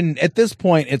at this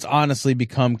point, it's honestly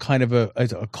become kind of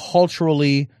a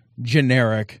culturally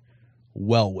generic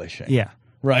well-wishing. Yeah.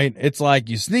 Right? It's like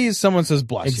you sneeze, someone says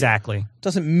bless you. Exactly. It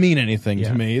doesn't mean anything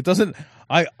to me. It doesn't.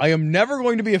 I am never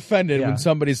going to be offended when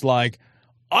somebody's like,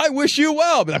 I wish you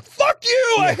well. I'll be like, fuck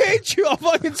you. I hate you. I'll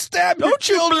fucking stab you. Don't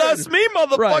you bless me,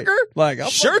 motherfucker. Right. Like,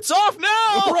 shirts off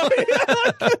now.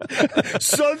 Right.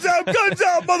 Sun's out, guns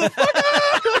out, motherfucker.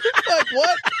 Like,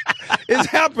 what is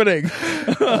happening?